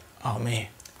Karen. Oh, man.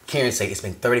 Karen say, it's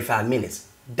been 35 minutes. ...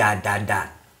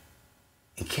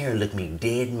 And Karen looked me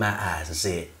dead in my eyes and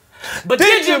said, but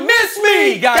did you miss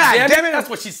me? God damn it. That's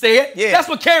what she said. Yeah. That's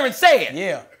what Karen said.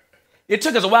 Yeah. It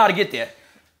took us a while to get there,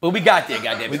 but we got there,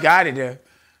 goddamn it. We got it there.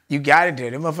 You got it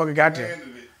there. That motherfucker got there.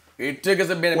 It took us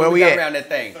a minute, Where but we got at? around that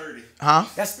thing. 30. Huh?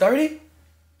 That's 30?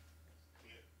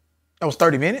 That was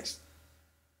 30 minutes?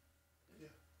 Yeah.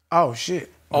 Oh,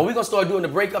 shit. Oh, we gonna start doing the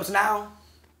breakups now?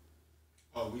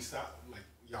 Oh, we stopped? Like,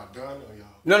 y'all done or y'all?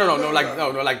 No,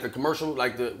 like the commercial,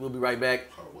 we'll be right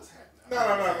back. Hold on, what's happening? No.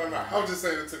 I was just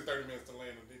saying it took 30 minutes to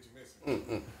land on Did You Miss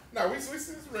Me? No, we see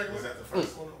this regular. Was that the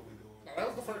first one or we doing? No, that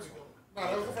was the first one. No,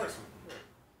 that was the first one.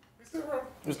 We still rolling.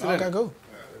 We still Okay, cool.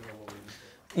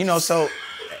 You know, so...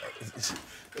 Because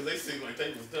they seemed like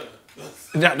they was done.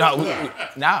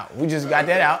 We just got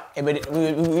that out. But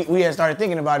we had started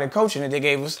thinking about the coaching that they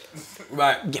gave us.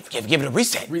 Right. Give it a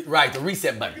reset. Right, the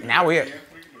reset button. Now we're here.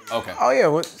 Okay. Oh, yeah.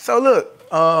 Well, so, look,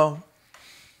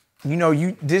 you know,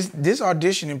 this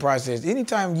auditioning process,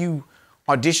 anytime you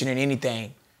audition in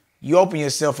anything, you open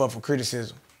yourself up for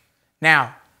criticism.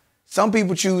 Now, some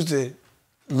people choose to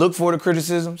look for the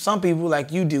criticism. Some people,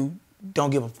 like you do, don't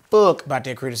give a fuck about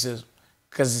that criticism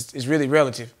because it's really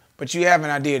relative. But you have an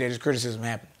idea that there's criticism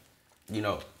happening. You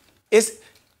know. It's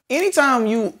anytime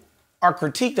you are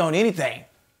critiqued on anything,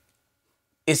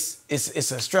 it's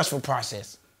a stressful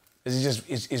process.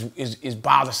 It's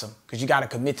bothersome because you got to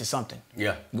commit to something.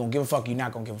 Yeah. You're going to give a fuck, you're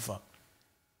not going to give a fuck.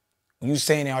 When you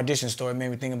saying the audition story, it made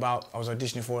me think about I was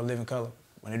auditioning for A Living Color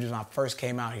when I first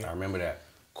came out here. I remember that.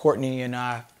 Courtney and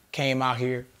I came out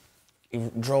here. He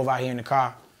drove out here in the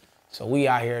car. So we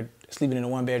out here sleeping in a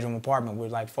one-bedroom apartment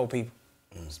with like 4 people.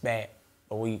 It's bad,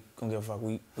 but we gonna give a fuck.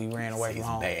 We ran away from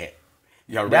home. Bad.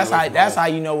 That's how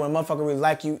you know when a motherfucker really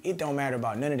like you. It don't matter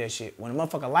about none of that shit. When a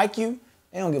motherfucker like you,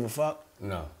 they don't give a fuck.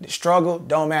 No. The struggle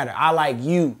don't matter. I like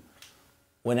you.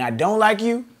 When I don't like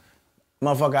you,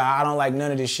 motherfucker, I don't like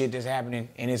none of this shit that's happening,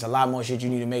 and it's a lot more shit you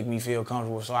need to make me feel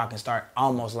comfortable so I can start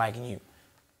almost liking you.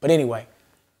 But anyway,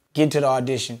 get to the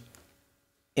audition.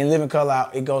 In Living Color,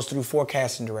 it goes through 4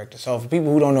 casting directors. So for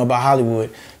people who don't know about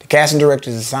Hollywood, the casting director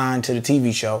is assigned to the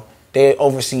TV show. They're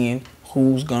overseeing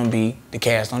who's gonna be the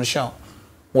cast on the show.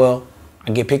 Well,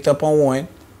 I get picked up on one,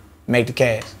 make the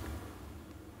cast.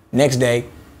 Next day,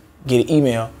 get an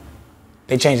email.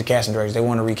 They change the casting directors. They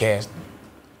want to recast.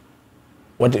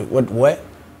 What?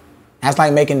 That's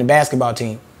like making the basketball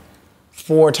team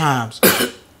 4 times.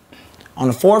 On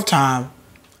the 4th time,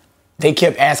 they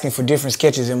kept asking for different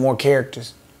sketches and more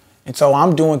characters. And so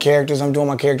I'm doing characters, I'm doing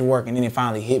my character work, and then it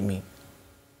finally hit me.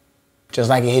 Just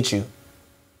like it hit you.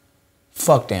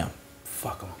 Fuck them.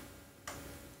 Fuck them.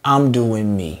 I'm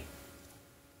doing me.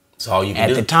 That's all you can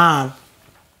do. At the time,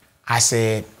 I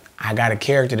said, I got a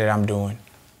character that I'm doing,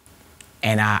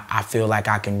 and I feel like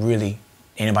I can really,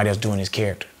 anybody else doing this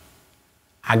character.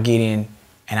 I get in,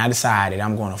 and I decided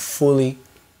I'm gonna fully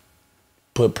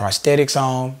put prosthetics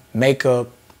on, makeup,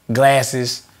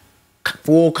 glasses,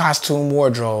 full costume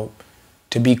wardrobe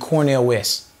to be Cornel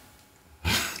West.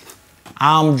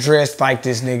 I'm dressed like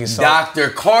this nigga. So, Dr.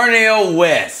 Cornel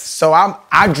West. So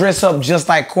I dress up just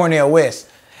like Cornel West.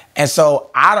 And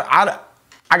so I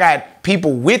got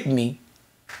people with me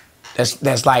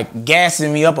that's like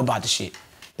gassing me up about the shit.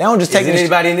 They don't just take Is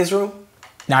anybody in this room?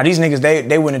 Now these niggas,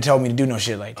 they wouldn't have told me to do no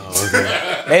shit like this. Oh,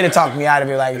 okay. They'd have talked me out of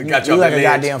it like, you like a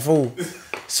goddamn fool.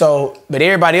 So, but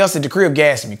everybody else at the crib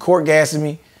gassing me. Court gassing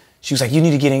me. She was like, you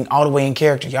need to get in all the way in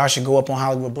character. Y'all should go up on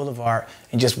Hollywood Boulevard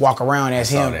and just walk around as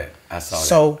him. I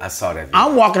saw that.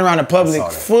 I'm walking around the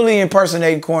public fully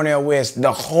impersonating Cornel West.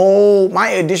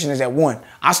 My audition is at 1.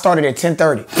 I started at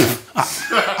 10:30.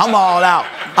 I'm all out.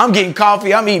 I'm getting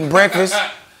coffee. I'm eating breakfast.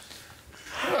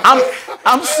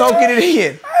 I'm soaking it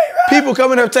in. People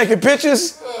coming up taking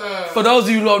pictures. For those of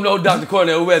you who don't know Dr.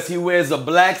 Cornel West, he wears a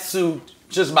black suit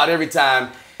just about every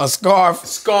time. A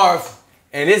scarf.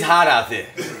 And it's hot out there.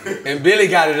 And Billy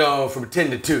got it on from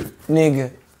 10 to 2.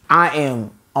 Nigga, I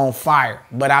am on fire,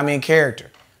 but I'm in character.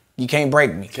 You can't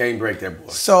break me. Can't break that boy.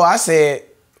 So I said,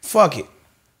 fuck it.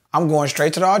 I'm going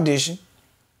straight to the audition.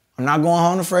 I'm not going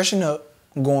home to freshen up.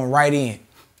 I'm going right in.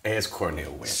 As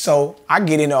Cornel West. So I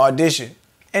get in the audition,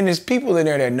 and there's people in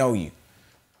there that know you.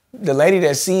 The lady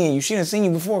that's seeing you, she done seen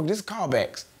you before. This is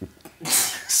callbacks.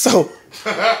 So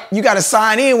you got to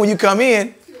sign in when you come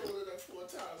in.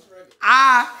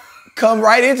 I come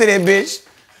right into that bitch.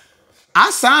 I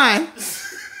sign.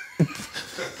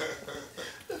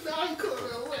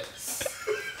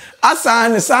 I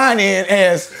signed the sign in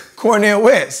as Cornel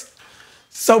West.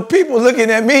 So people looking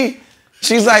at me,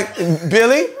 she's like,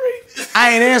 Billy,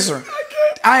 I ain't answering.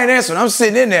 I'm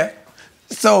sitting in there.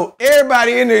 So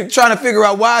everybody in there trying to figure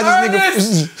out why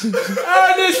this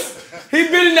nigga. He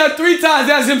been in there 3 times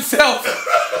as himself.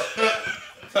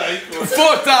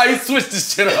 4th time he switched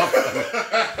this shit up.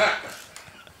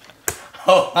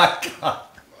 Oh my God.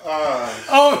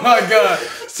 Oh my God.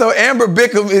 So Amber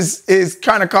Bickham is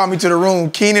trying to call me to the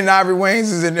room. Keenan Ivory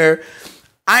Waynes is in there.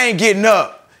 I ain't getting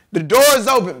up. The door is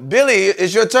open. Billy,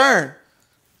 it's your turn.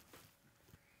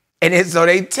 And then, so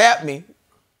they tap me.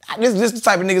 This the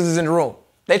type of niggas is in the room.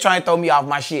 They trying to throw me off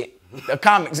my shit. The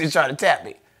comics is trying to tap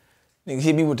me. Niggas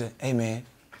hit me with the, hey man,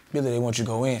 Billy, they want you to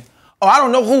go in. Oh, I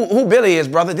don't know who Billy is,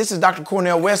 brother. This is Dr.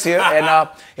 Cornel West here. And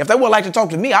if they would like to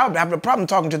talk to me, I would have a problem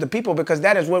talking to the people because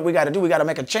that is what we got to do. We got to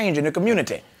make a change in the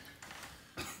community.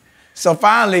 So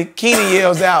finally, Keenan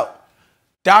yells out,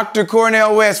 Dr.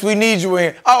 Cornel West, we need you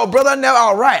in. Oh, brother, no,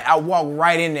 all right. I walk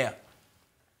right in there.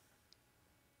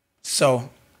 So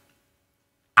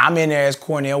I'm in there as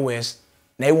Cornel West.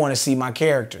 And they want to see my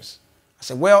characters. I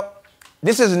said, well,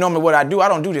 this isn't normally what I do. I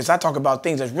don't do this. I talk about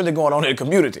things that's really going on in the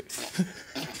community.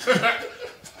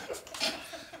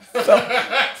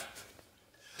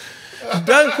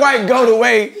 doesn't quite go the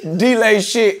way D-Lay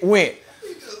shit went.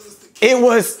 It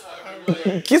was,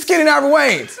 get Skinny Narva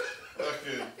Wayne's.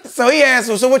 So he asked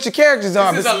him, so what your characters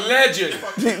are? This is a legend.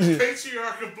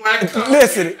 Patriarch of black comedy.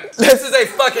 Listen. This is a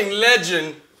fucking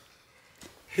legend.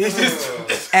 He's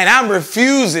just... And I'm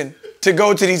refusing to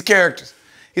go to these characters.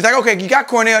 He's like, okay, you got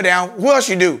Cornell down. What else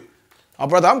you do? Oh,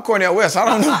 brother, I'm Cornell West. I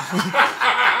don't know.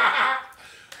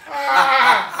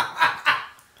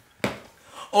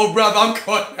 Oh, brother, I'm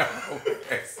Cornell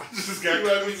West. Just got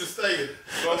me mistaken.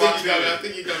 I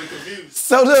think you got me confused.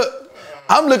 So look,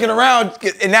 I'm looking around,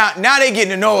 and now they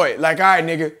getting annoyed. Like, all right,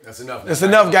 nigga. That's enough. That's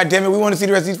enough, goddammit. We want to see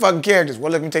the rest of these fucking characters.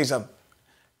 Well, let me tell you something.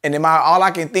 And then all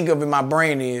I can think of in my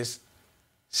brain is,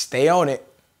 stay on it.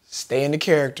 Stay in the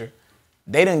character.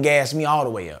 They done gassed me all the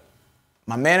way up.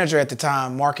 My manager at the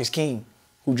time, Marcus King,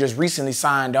 who just recently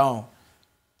signed on,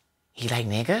 he like,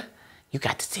 nigga, you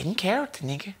got to sit in character,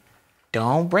 nigga.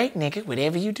 Don't break, nigga,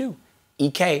 whatever you do.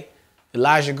 EK,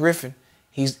 Elijah Griffin,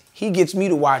 he gets me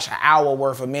to watch an hour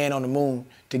worth of Man on the Moon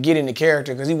to get into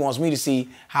character because he wants me to see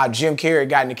how Jim Carrey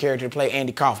got into character to play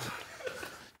Andy Kaufman.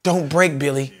 Don't break,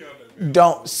 Billy.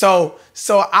 Don't. So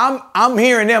I'm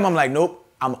hearing them. I'm like, nope.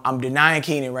 I'm denying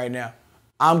Keenan right now.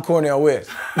 I'm Cornel West.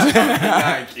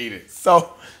 Denying Keenan.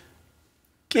 So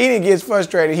Keenan gets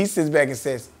frustrated. He sits back and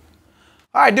says,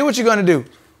 all right, do what you're gonna do.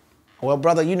 Well,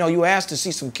 brother, you know, you asked to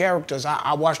see some characters.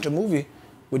 I watched a movie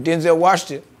with Denzel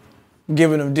Washington,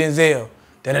 giving him Denzel.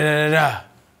 Da-da-da-da-da.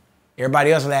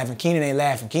 Everybody else laughing. Keenan ain't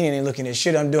laughing. Keenan ain't looking at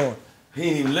shit I'm doing. He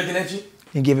ain't even looking at you?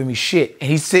 He giving me shit, and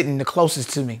he's sitting the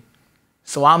closest to me.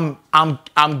 So I'm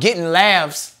getting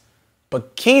laughs,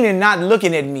 but Keenan not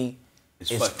looking at me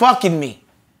is fucking me.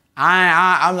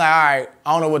 I'm like, all right,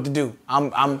 I don't know what to do.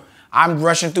 I'm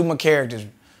rushing through my characters.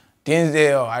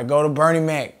 Denzel, I go to Bernie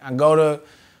Mac, I go to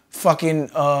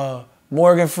fucking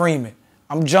Morgan Freeman.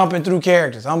 I'm jumping through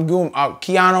characters. I'm doing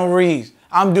Keanu Reeves.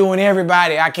 I'm doing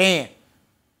everybody I can.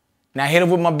 Now I hit him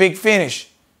with my big finish.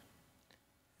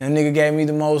 That nigga gave me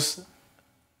the most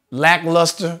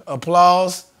lackluster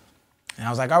applause. And I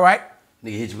was like, all right.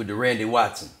 Nigga hit you with the Randy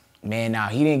Watson. Man, nah,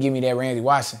 he didn't give me that Randy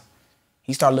Watson.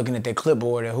 He started looking at that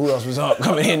clipboard and who else was up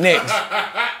coming in next.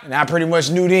 And I pretty much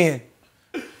knew then.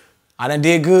 I done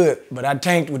did good, but I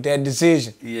tanked with that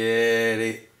decision.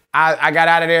 Yeah, I got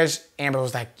out of there. Amber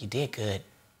was like, you did good,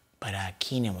 but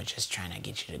Keenan was just trying to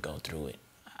get you to go through it.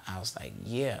 I was like,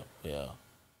 yeah, well,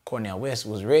 Cornel West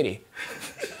was ready.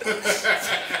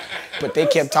 But they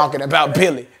kept talking about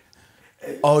Billy.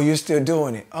 Oh, you're still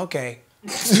doing it. Okay.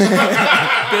 You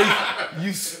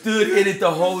stood in it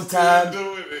the whole time?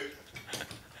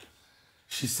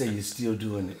 She said you're still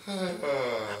doing it.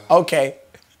 Okay.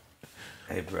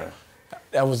 Hey, bro.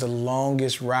 That was the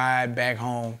longest ride back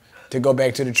home to go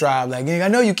back to the tribe. Like, I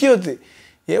know you killed it.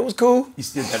 Yeah, it was cool. You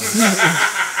still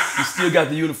got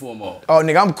the uniform on. Oh,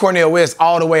 nigga, I'm Cornel West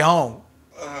all the way home.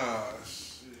 Oh,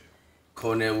 shit.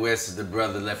 Cornel West is the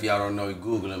brother, if y'all don't know, you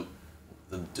Google him.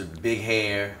 The big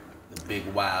hair, the big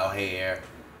wild hair,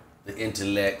 the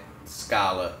intellect,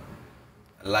 scholar.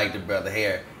 I like the brother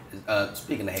hair.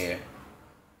 Speaking of hair,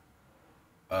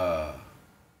 I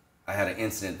had an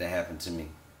incident that happened to me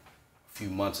a few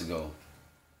months ago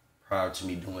prior to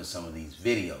me doing some of these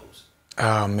videos.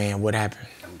 Oh, man, what happened?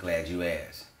 I'm glad you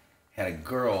asked. Had a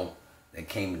girl that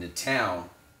came into town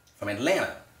from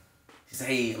Atlanta. She said,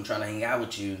 hey, I'm trying to hang out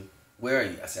with you. Where are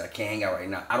you? I said, I can't hang out right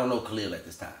now. I don't know Khalil at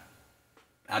this time.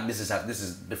 This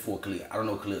is before Khalil. I don't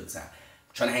know Khalil at the time.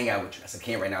 I'm trying to hang out with you. I said, I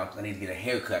can't right now because I need to get a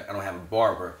haircut. I don't have a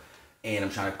barber. And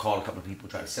I'm trying to call a couple of people,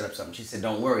 try to set up something. She said,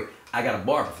 don't worry. I got a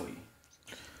barber for you.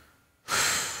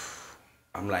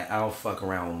 I'm like, I don't fuck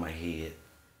around with my head.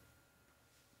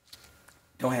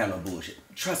 Don't have no bullshit.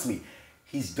 Trust me,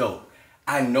 he's dope.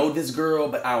 I know this girl,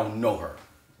 but I don't know her.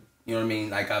 You know what I mean?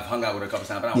 Like, I've hung out with her a couple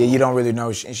times, but I don't know. Yeah, you don't really know.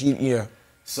 Yeah.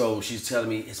 So she's telling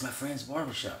me, it's my friend's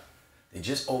barbershop. They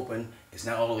just opened. It's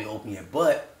not all the way open yet,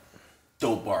 but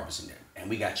dope barbers in there. And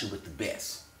we got you with the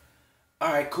best.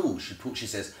 All right, cool. She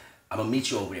says, I'm going to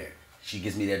meet you over there. She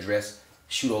gives me the address,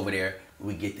 shoot over there.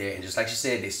 We get there, and just like she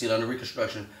said, they're still under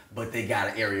reconstruction, but they got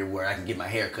an area where I can get my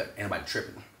hair cut. Ain't nobody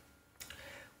tripping.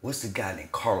 What's the guy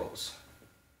named Carlos?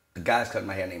 The guy's cutting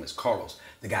my hair name is Carlos.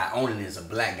 The guy owning it is a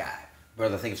black guy.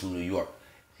 Brother, I think it's from New York.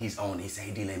 He's owning it. He said,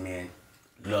 hey, D-Lay, man,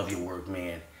 love your work,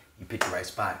 man. You picked the right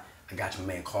spot. I got you,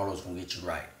 man. Carlos gonna get you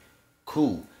right.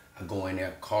 Cool. I go in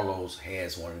there. Carlos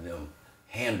has one of them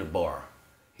handlebar.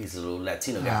 He's a little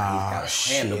Latino guy. He's got a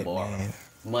handlebar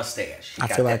mustache. I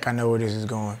feel like I know where this is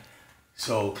going.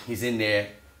 So he's in there.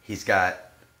 He's got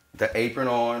the apron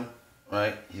on,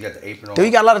 right? He's got the apron on. Dude,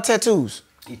 he got a lot of tattoos.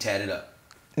 He tatted up.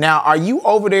 Now, are you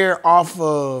over there off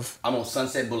of? I'm on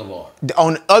Sunset Boulevard.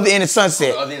 On the other end of Sunset.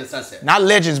 On the other end of Sunset. Not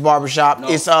Legends Barbershop. No,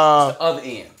 it's the other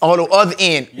end. On the other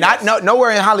end. Yes.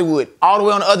 Nowhere in Hollywood. All the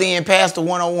way on the other end past the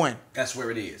 101. That's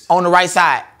where it is. On the right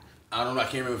side. I don't know. I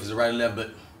can't remember if it's the right or left,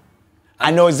 but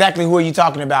I know exactly who you're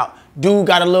talking about. Dude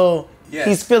got a little. Yes.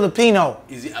 He's Filipino.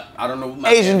 Is he? I don't know.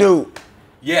 Asian dude.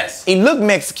 Yes. He looked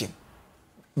Mexican.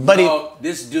 But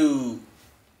this dude.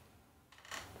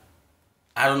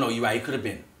 I don't know. You're right. He could have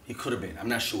been. He could have been. I'm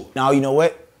not sure. No, you know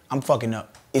what? I'm fucking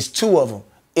up. It's two of them.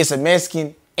 It's a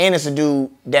Mexican and it's a dude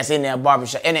that's in that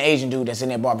barbershop and an Asian dude that's in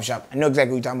that barbershop. I know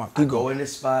exactly what you're talking about. I go in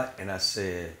this spot and I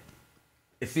said,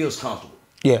 it feels comfortable.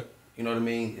 Yeah. You know what I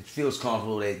mean? It feels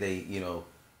comfortable. They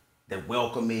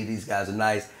welcome me. These guys are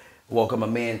nice. Welcome my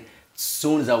man. As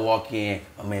soon as I walk in,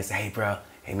 my man say, hey, bro.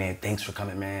 Hey, man, thanks for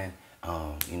coming, man.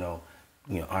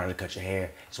 Honored to cut your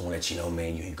hair. So I want to let you know,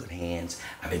 man, you're in good hands.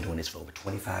 I've been doing this for over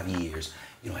 25 years.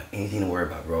 You don't have anything to worry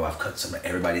about, bro. I've cut some of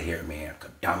everybody here, man. I've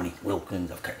cut Dominique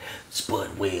Wilkins. I've cut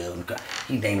Spud Webb.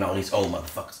 He named all these old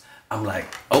motherfuckers. I'm like,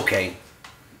 okay.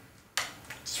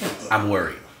 I'm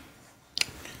worried.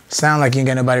 Sound like you ain't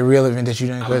got nobody relevant that you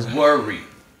didn't cut. I'm worried.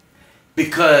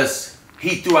 Because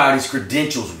he threw out his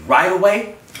credentials right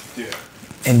away. Yeah.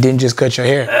 And didn't just cut your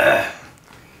hair.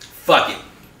 Fuck it.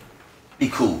 Be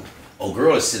cool. Old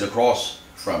girl is sitting across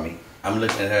from me. I'm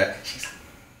looking at her. She's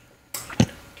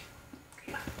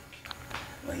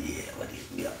like,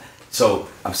 yeah. So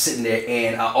I'm sitting there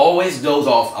and I always doze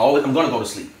off. I'm gonna go to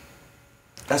sleep.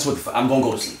 That's what I'm gonna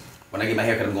go to sleep. When I get my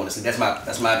haircut, I'm going to sleep.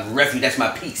 That's my refuge. That's my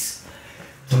peace.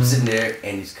 So I'm sitting there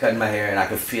and he's cutting my hair and I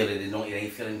can feel it. It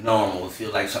ain't feeling normal. It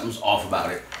feels like something's off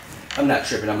about it. I'm not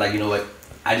tripping. I'm like, you know what?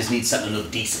 I just need something to look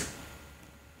decent.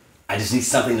 I just need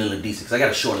something to look decent because I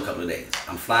got a show in a couple of days.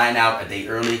 I'm flying out a day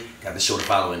early, got the show the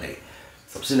following day.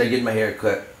 So I'm sitting there getting my hair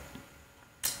cut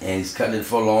and he's cutting it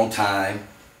for a long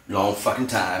fucking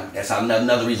time. That's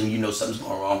another reason you know something's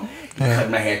going wrong. He's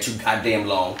cutting my hair too goddamn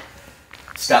long.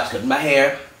 Stops cutting my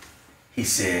hair. He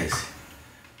says,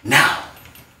 now.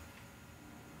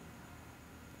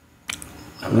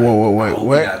 I'm like, whoa,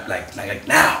 what? Like,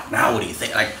 now what do you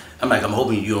think? I'm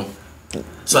hoping you don't.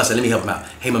 So I said, let me help him out.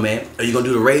 Hey, my man, are you gonna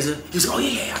do the razor? He was like, oh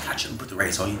yeah, I got you. Put the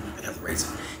razor on you. I got the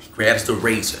razor. He grabs the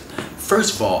razor.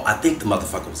 First of all, I think the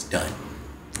motherfucker was done.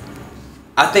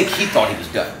 I think he thought he was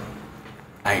done.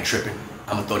 I ain't tripping.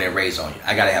 I'm gonna throw that razor on you.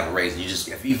 I gotta have a razor.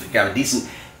 If you got a decent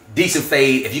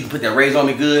fade, if you can put that razor on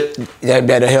me good, that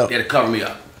better help. That'll cover me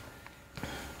up.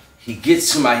 He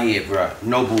gets to my head, bro.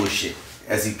 No bullshit.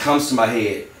 As he comes to my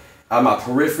head, on my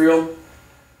peripheral,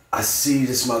 I see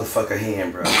this motherfucker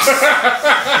hand, bro.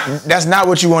 That's not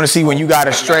what you want to see when you got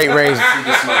a straight razor. I see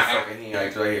this motherfucker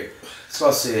hand right here. So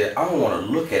I said, I don't want to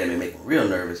look at him and make him real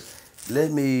nervous.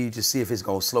 Let me just see if it's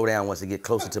going to slow down once it get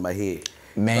closer to my head.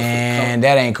 Man,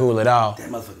 that ain't cool at all. That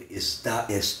motherfucker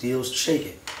is still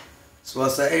shaking. So I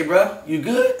said, hey, bro, you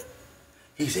good?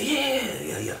 He said,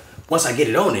 yeah. Once I get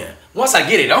it on there.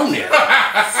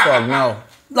 Fuck no.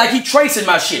 Like he tracing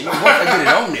my shit. Once I get it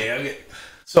on there.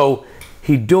 So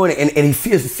he doing it, and he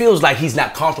feels like he's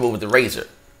not comfortable with the razor.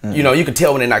 Mm-hmm. You know, you can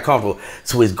tell when they're not comfortable.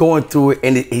 So he's going through it,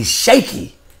 and he's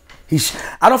shaky.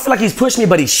 I don't feel like he's pushing me,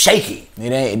 but he's shaky.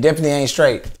 It definitely ain't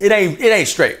straight. It ain't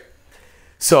straight.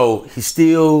 So he's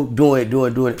still doing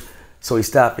it. So he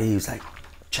stopped and he was like,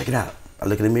 check it out. I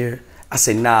look in the mirror. I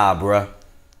say, nah, bruh.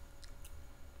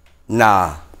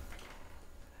 Nah,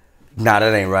 that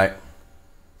ain't right.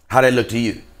 How'd that look to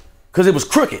you? Because it was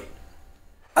crooked.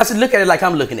 I said, look at it like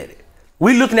I'm looking at it.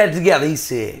 We looking at it together. He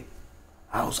said,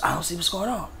 I don't see what's going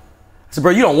on. I said,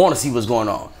 bro, you don't want to see what's going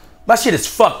on. My shit is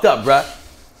fucked up, bruh.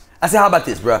 I said, how about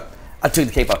this, bruh? I took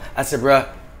the cape off. I said, bruh,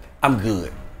 I'm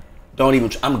good.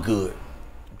 I'm good.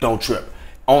 Don't trip.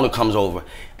 Owner comes over.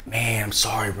 Man, I'm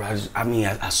sorry, bro.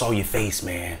 I saw your face,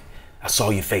 man. I saw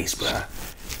your face, bruh.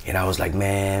 And I was like,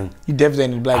 man. You definitely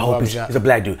in the black barbershop. He's a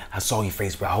black dude. I saw your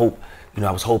face, bro.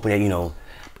 I was hoping that,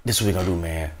 this is what we're gonna do,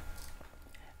 man.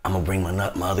 I'm gonna bring my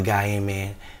other guy in,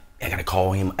 man. I gotta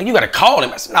call him. You gotta call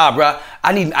him. I said, nah, bro.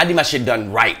 I need my shit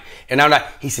done right. And I'm like,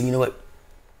 he said, you know what?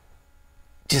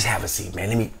 Just have a seat,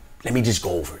 man. Let me just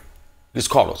go over it. Just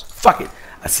call us. Fuck it.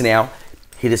 I sit down.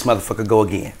 Here this motherfucker go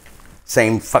again.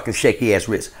 Same fucking shaky ass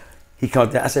wrist. He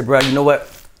comes down. I said, bro, you know what?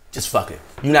 Just fuck it.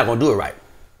 You're not gonna do it right.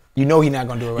 You know he's not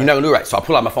gonna do it right. You're not gonna do it right. So I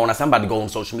pull out my phone. I said, I'm about to go on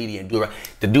social media and do it right.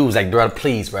 The dude was like, bro,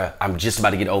 please, bro. I'm just about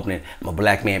to get opening. I'm a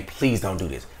black man. Please don't do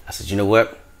this. I said, you know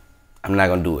what? I'm not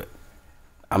gonna do it.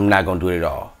 I'm not gonna do it at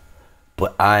all.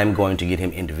 But I'm going to get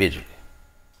him individually.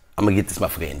 I'm gonna get this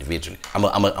motherfucker individually. I'm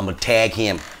gonna tag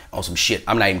him on some shit.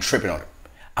 I'm not even tripping on it.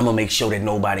 I'm gonna make sure that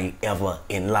nobody ever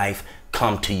in life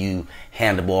come to you,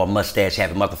 handlebar, mustache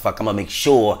having motherfucker. I'm gonna make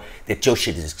sure that your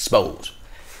shit is exposed.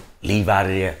 Leave out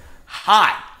of there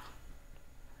hot.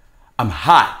 I'm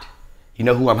hot. You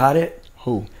know who I'm hot at?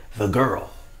 Who? The girl.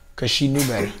 Cause she knew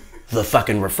better. The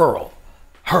fucking referral.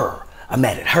 Her. I'm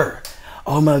mad at her.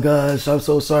 Oh my gosh, I'm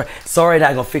so sorry. Sorry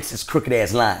that I gonna fix this crooked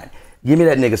ass line. Give me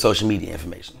that nigga social media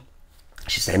information.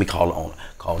 She said, let me call the owner.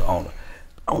 Call the owner.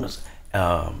 Owners,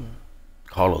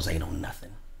 Carlos ain't on nothing.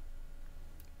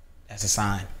 That's a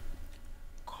sign.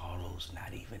 Carlos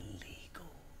not even legal.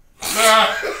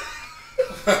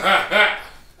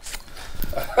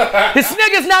 This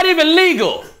nigga's not even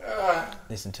legal.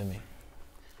 Listen to me.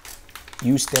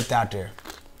 You stepped out there.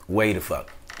 Way the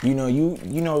fuck. You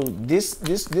know, this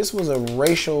was a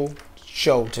racial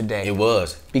show today. It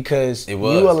was. Because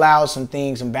you allowed some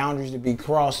things, some boundaries to be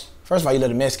crossed. First of all, you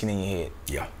let a Mexican in your head.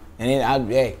 Yeah. And then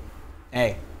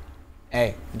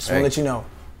just wanna let you know,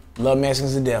 love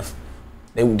Mexicans to death.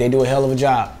 They do a hell of a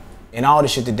job in all the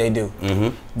shit that they do.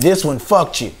 Mm-hmm. This one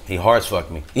fucked you. He hard fucked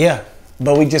me. Yeah,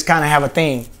 but we just kind of have a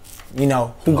thing, you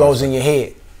know, who goes in your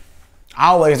head. I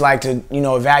always like to, you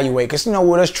know, evaluate, because, you know,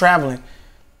 with us traveling,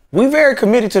 we very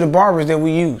committed to the barbers that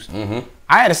we use. Mm-hmm.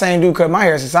 I had the same dude cut my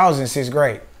hair since I was in 6th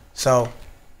grade. So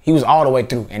he was all the way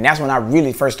through. And that's when I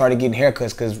really first started getting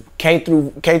haircuts, because K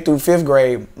through 5th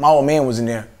grade, my old man was in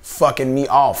there fucking me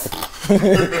off. And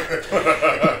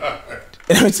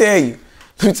let me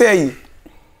tell you,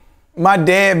 my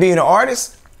dad being an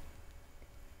artist,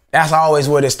 that's always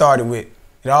what it started with.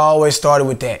 It always started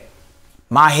with that.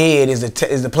 My head is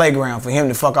the playground for him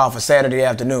to fuck off a Saturday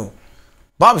afternoon.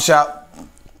 Barbershop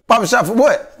for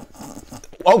what?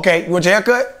 Okay, you want your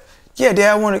haircut? Yeah,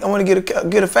 Dad, I want to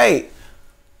get a fade.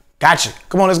 Gotcha.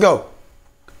 Come on, let's go.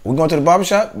 We going to the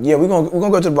barbershop? Yeah, we're gonna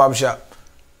go to the barbershop.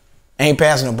 Ain't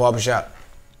passing no barbershop.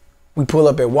 We pull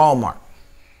up at Walmart.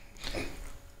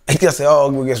 I said,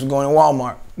 oh, I guess we're going to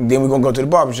Walmart. Then we're gonna go to the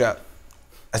barbershop.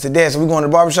 I said, Dad, so we going to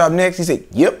the barbershop next? He said,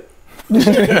 yep.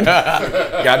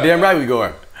 Goddamn right we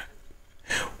going.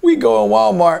 We go in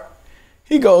Walmart.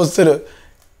 He goes to the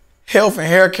health and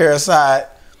hair care side.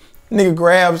 Nigga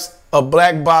grabs a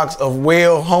black box of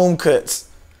Well home cuts.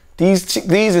 These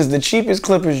is the cheapest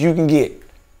clippers you can get.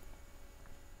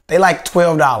 They like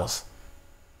 $12.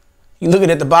 You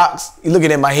looking at the box, you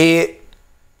looking at my head,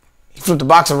 you flip the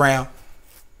box around.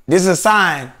 This is a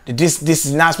sign that this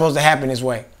is not supposed to happen this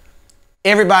way.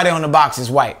 Everybody on the box is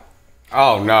white.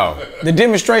 Oh no. The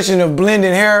demonstration of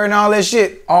blending hair and all that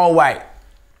shit, all white.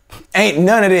 Ain't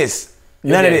none of this.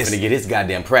 None of this. Gonna get his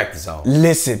goddamn practice on.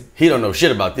 Listen. He don't know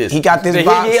shit about this. He got this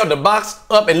box. He held the box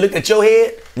up and looked at your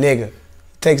head? Nigga,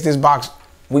 takes this box,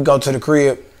 we go to the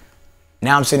crib.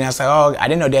 Now I'm sitting there, I say, oh, I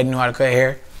didn't know Daddy knew how to cut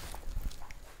hair.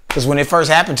 Because when it first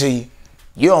happened to you,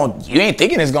 you ain't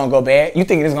thinking it's gonna go bad. You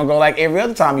thinking it's gonna go like every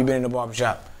other time you've been in the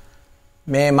barbershop.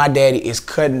 Man, my daddy is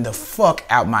cutting the fuck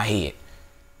out my head.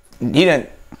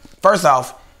 First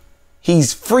off,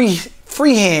 he's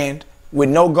freehand with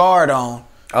no guard on.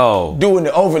 Oh. Doing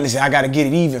the overlay. I gotta get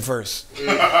it even first. You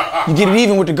get it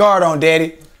even with the guard on,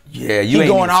 Daddy. Yeah, you ain't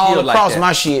going all across like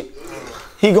my shit.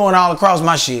 He going all across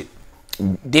my shit.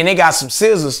 Then they got some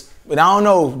scissors, but I don't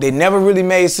know. They never really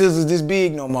made scissors this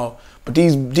big no more. But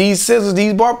these scissors,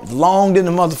 these barbers, long than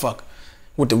the motherfucker.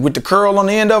 With the curl on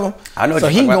the end of them. I know. So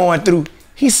he going through,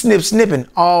 he snipping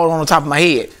all on the top of my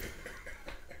head.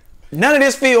 None of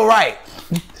this feel right.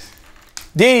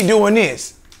 Then he doing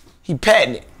this. He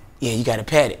patting it. Yeah, you gotta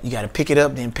pat it. You gotta pick it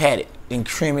up, then pat it, then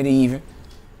trim it even.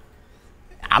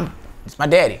 It's my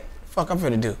daddy. Fuck I'm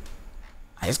finna do.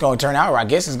 It's gonna turn out right. I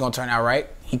guess it's gonna turn out right.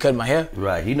 He cut my hair.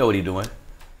 Right, he know what he doing.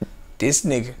 This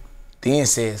nigga then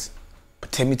says,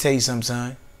 but let me tell you something,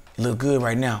 son. You look good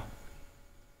right now,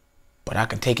 but I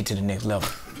can take it to the next level.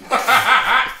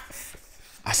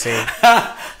 I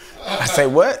say,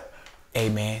 what? Hey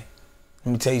man,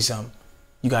 let me tell you something.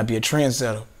 You gotta be a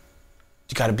trendsetter.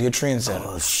 You gotta be a trendsetter.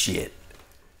 Oh shit.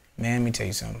 Man, let me tell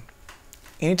you something.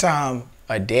 Anytime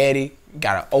a daddy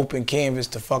got an open canvas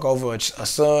to fuck over a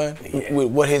son with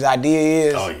what his idea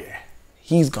is, oh yeah,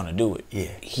 he's gonna do it.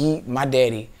 Yeah. My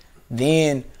daddy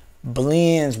then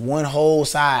blends one whole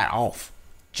side off.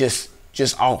 Just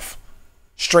off.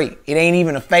 Straight. It ain't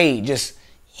even a fade, just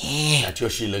yeah. Got your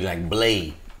shit look like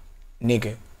blade.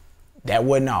 Nigga, that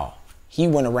wasn't all. He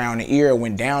went around the ear,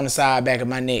 went down the side back of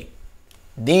my neck,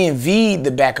 then V'd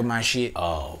the back of my shit.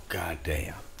 Oh,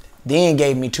 goddamn. Then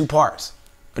gave me 2 parts.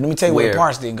 But let me tell you where the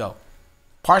parts didn't go.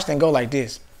 Parts didn't go like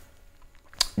this.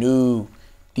 No,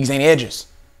 these ain't edges.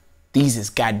 These is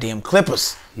goddamn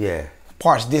clippers. Yeah.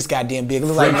 Parts this goddamn big.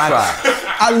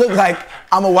 I look like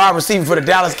I'm a wide receiver for the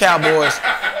Dallas Cowboys.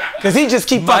 Cause he just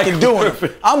keep fucking doing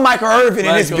it. I'm Michael Irvin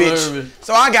in this bitch. Irvin.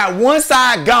 So I got one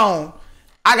side gone.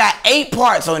 I got 8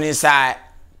 parts on this side.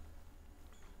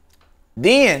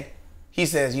 Then he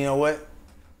says, you know what?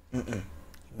 You're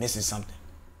missing something.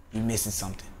 You're missing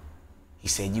something. He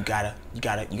said, you gotta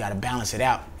balance it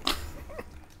out.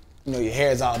 You know, your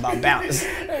hair is all about balance.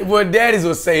 Well, daddies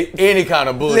will say any kind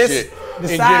of bullshit. The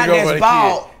side that's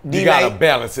bald, you gotta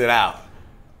balance it out.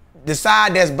 The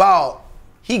side that's bald,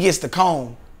 he gets the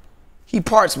comb. He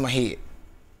parts my head.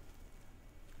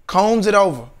 Combs it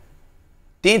over.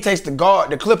 Then takes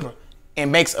the clipper,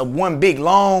 and makes a one big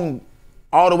long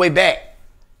all the way back.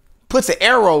 Puts an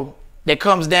arrow that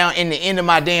comes down in the end of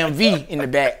my damn V in the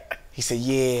back. He said,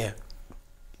 yeah,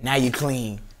 now you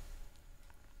clean.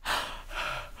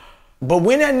 But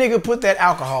when that nigga put that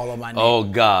alcohol on my neck. Oh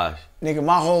gosh. Nigga,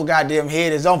 my whole goddamn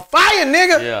head is on fire,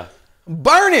 nigga. Yeah.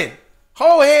 Burning.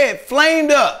 Whole head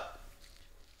flamed up.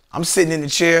 I'm sitting in the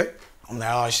chair. I'm like,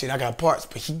 oh shit, I got parts.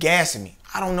 But he gassing me.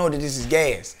 I don't know that this is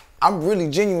gas. I'm really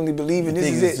genuinely believing this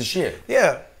is it. The shit.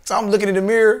 Yeah. So I'm looking in the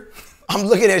mirror. I'm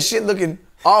looking at shit looking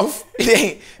off.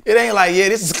 It ain't like, yeah,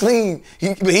 this is clean.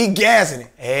 But he gassing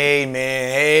it. Hey,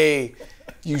 man, hey.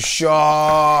 You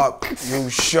sharp.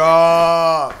 You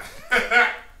sharp.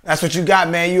 That's what you got,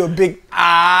 man. You a big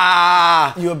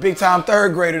you a big time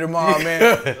 3rd grader tomorrow,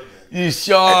 man. You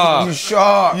sharp. You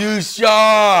sharp. You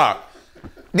sharp.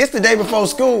 This the day before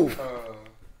school.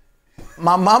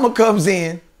 My mama comes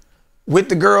in with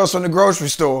the girls from the grocery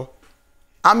store.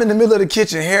 I'm in the middle of the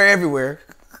kitchen, hair everywhere.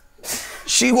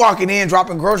 She walking in,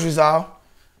 dropping groceries off.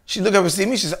 She look up and see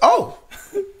me. She said, oh.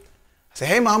 I said,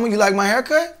 hey, mama, you like my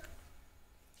haircut?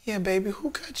 Yeah, baby,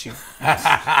 who cut you?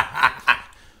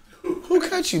 Who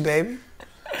cut you, baby?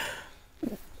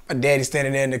 My daddy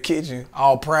standing there in the kitchen,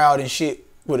 all proud and shit,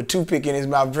 with a toothpick in his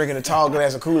mouth, drinking a tall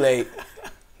glass of Kool-Aid.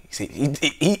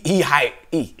 He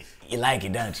hyped. You like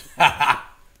it, don't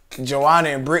you? Joanna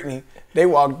and Brittany, they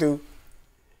walked through.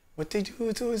 What they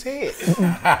do to his head?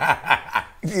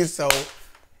 So,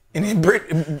 and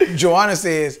then Joanna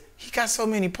says, he got so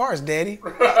many parts, Daddy.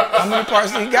 How many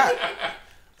parts did he got?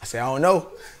 I said, I don't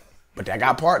know, but I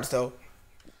got parts though.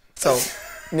 So,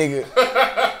 nigga,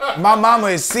 my mama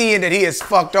is seeing that he has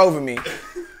fucked over me.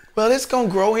 Well, it's gonna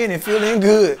grow in and feel in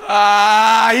good.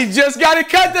 He just got it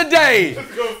cut today.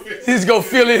 He's gonna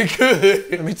feel it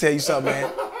good. Let me tell you something,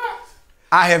 man.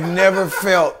 I have never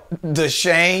felt the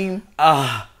shame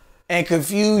and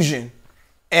confusion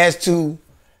as to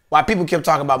why people kept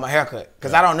talking about my haircut.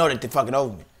 Because I don't know that they're fucking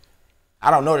over me.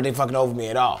 I don't know that they're fucking over me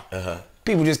at all.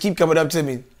 People just keep coming up to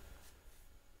me.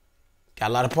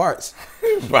 Got a lot of parts.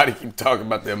 Everybody keep talking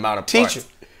about the amount of parts. Teacher,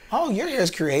 oh, your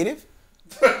hair's creative.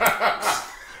 I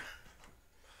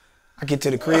get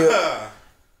to the crib,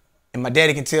 and my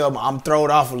daddy can tell I'm thrown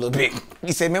off a little bit.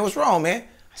 He said, man, what's wrong, man?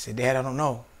 I said, Dad, I don't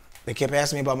know. They kept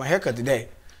asking me about my haircut today.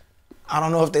 I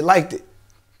don't know if they liked it.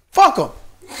 Fuck them.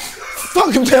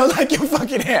 Fuck them, they don't like your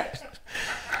fucking hair.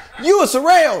 You a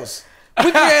SORRELLS.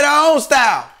 We create our own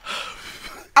style.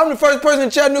 I'm the first person in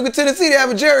Chattanooga, Tennessee to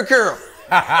have a Jerry curl.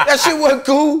 That shit wasn't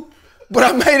cool, but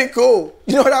I made it cool.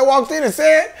 You know what I walked in and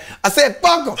said? I said,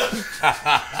 fuck them.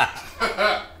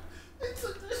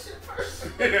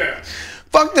 Yeah.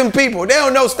 Fuck them people. They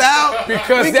don't know style.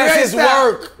 Because that's his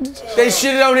work. They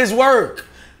shitted on his work.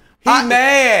 He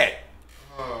mad.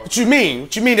 What you mean?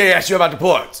 What you mean they asked you about the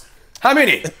parts? How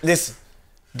many? Listen,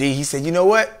 D, he said, you know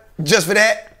what? Just for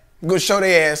that, I'm gonna show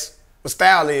their ass what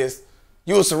style is.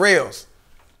 You a SORRELLS.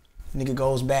 Nigga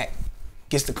goes back,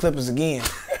 gets the clippers again,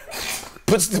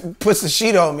 puts the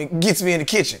sheet on me, gets me in the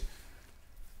kitchen.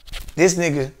 This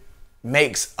nigga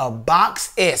makes a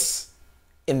box S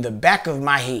in the back of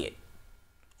my head.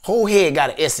 Whole head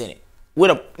got an S in it.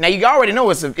 Now you already know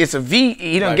it's a V.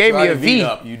 He done gave me a V.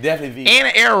 You definitely V. And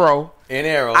an arrow. An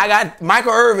arrow. I got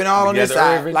Michael Irvin all on this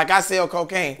side. Irvin. Like I sell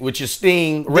cocaine. With your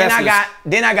Sting. Then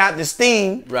I got the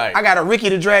Sting. Right. I got a Ricky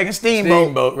the Dragon Steamboat.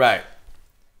 Steamboat, right.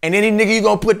 And then nigga, you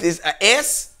gonna put this a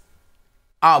S?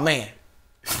 Oh man.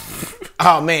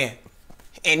 Oh man.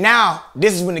 And now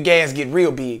this is when the gas get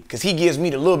real big, cause he gives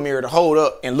me the little mirror to hold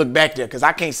up and look back there, cause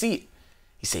I can't see it.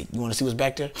 He said, "You want to see what's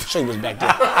back there? Show you what's back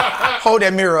there. Hold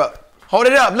that mirror up. Hold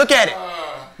it up. Look at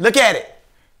it. Look at it.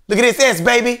 Look at this S,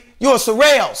 baby. You're a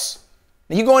SORRELLS.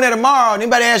 And you go in there tomorrow, and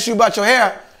anybody asks you about your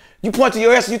hair, you point to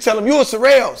your S and you tell them you're a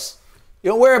SORRELLS.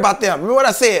 You don't worry about them. Remember what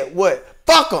I said? What?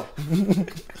 Fuck them.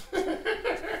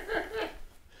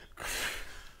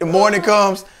 The morning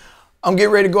comes, I'm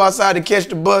getting ready to go outside to catch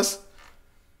the bus.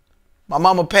 My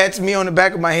mama pats me on the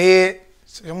back of my head.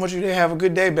 Said, I want you to have a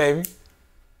good day, baby.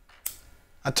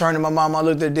 I turned to my mama, I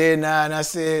looked her dead in the eye, and I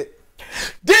said,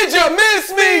 Did you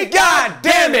miss me? God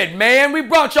damn it, man. We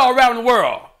brought y'all around the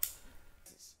world.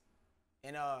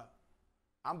 And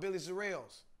I'm Billy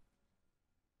SORRELLS.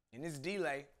 And this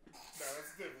delay. No,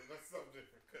 that's different. That's something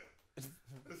different.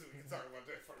 Listen, we can talk about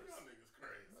that first. Y'all niggas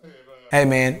crazy. Hey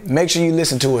man, make sure you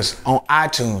listen to us on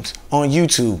iTunes, on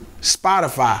YouTube,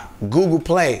 Spotify, Google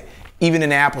Play, even in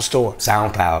the Apple Store.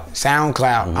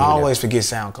 SoundCloud. I always forget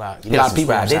SoundCloud. A lot of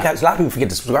people forget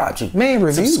to subscribe to. Man,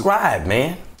 review. Subscribe,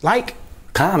 man. Like.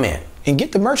 Comment. And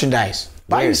get the merchandise.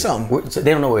 Buy you something.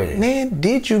 They don't know where it is. Man,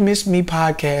 did you miss me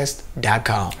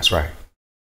podcast.com. That's right.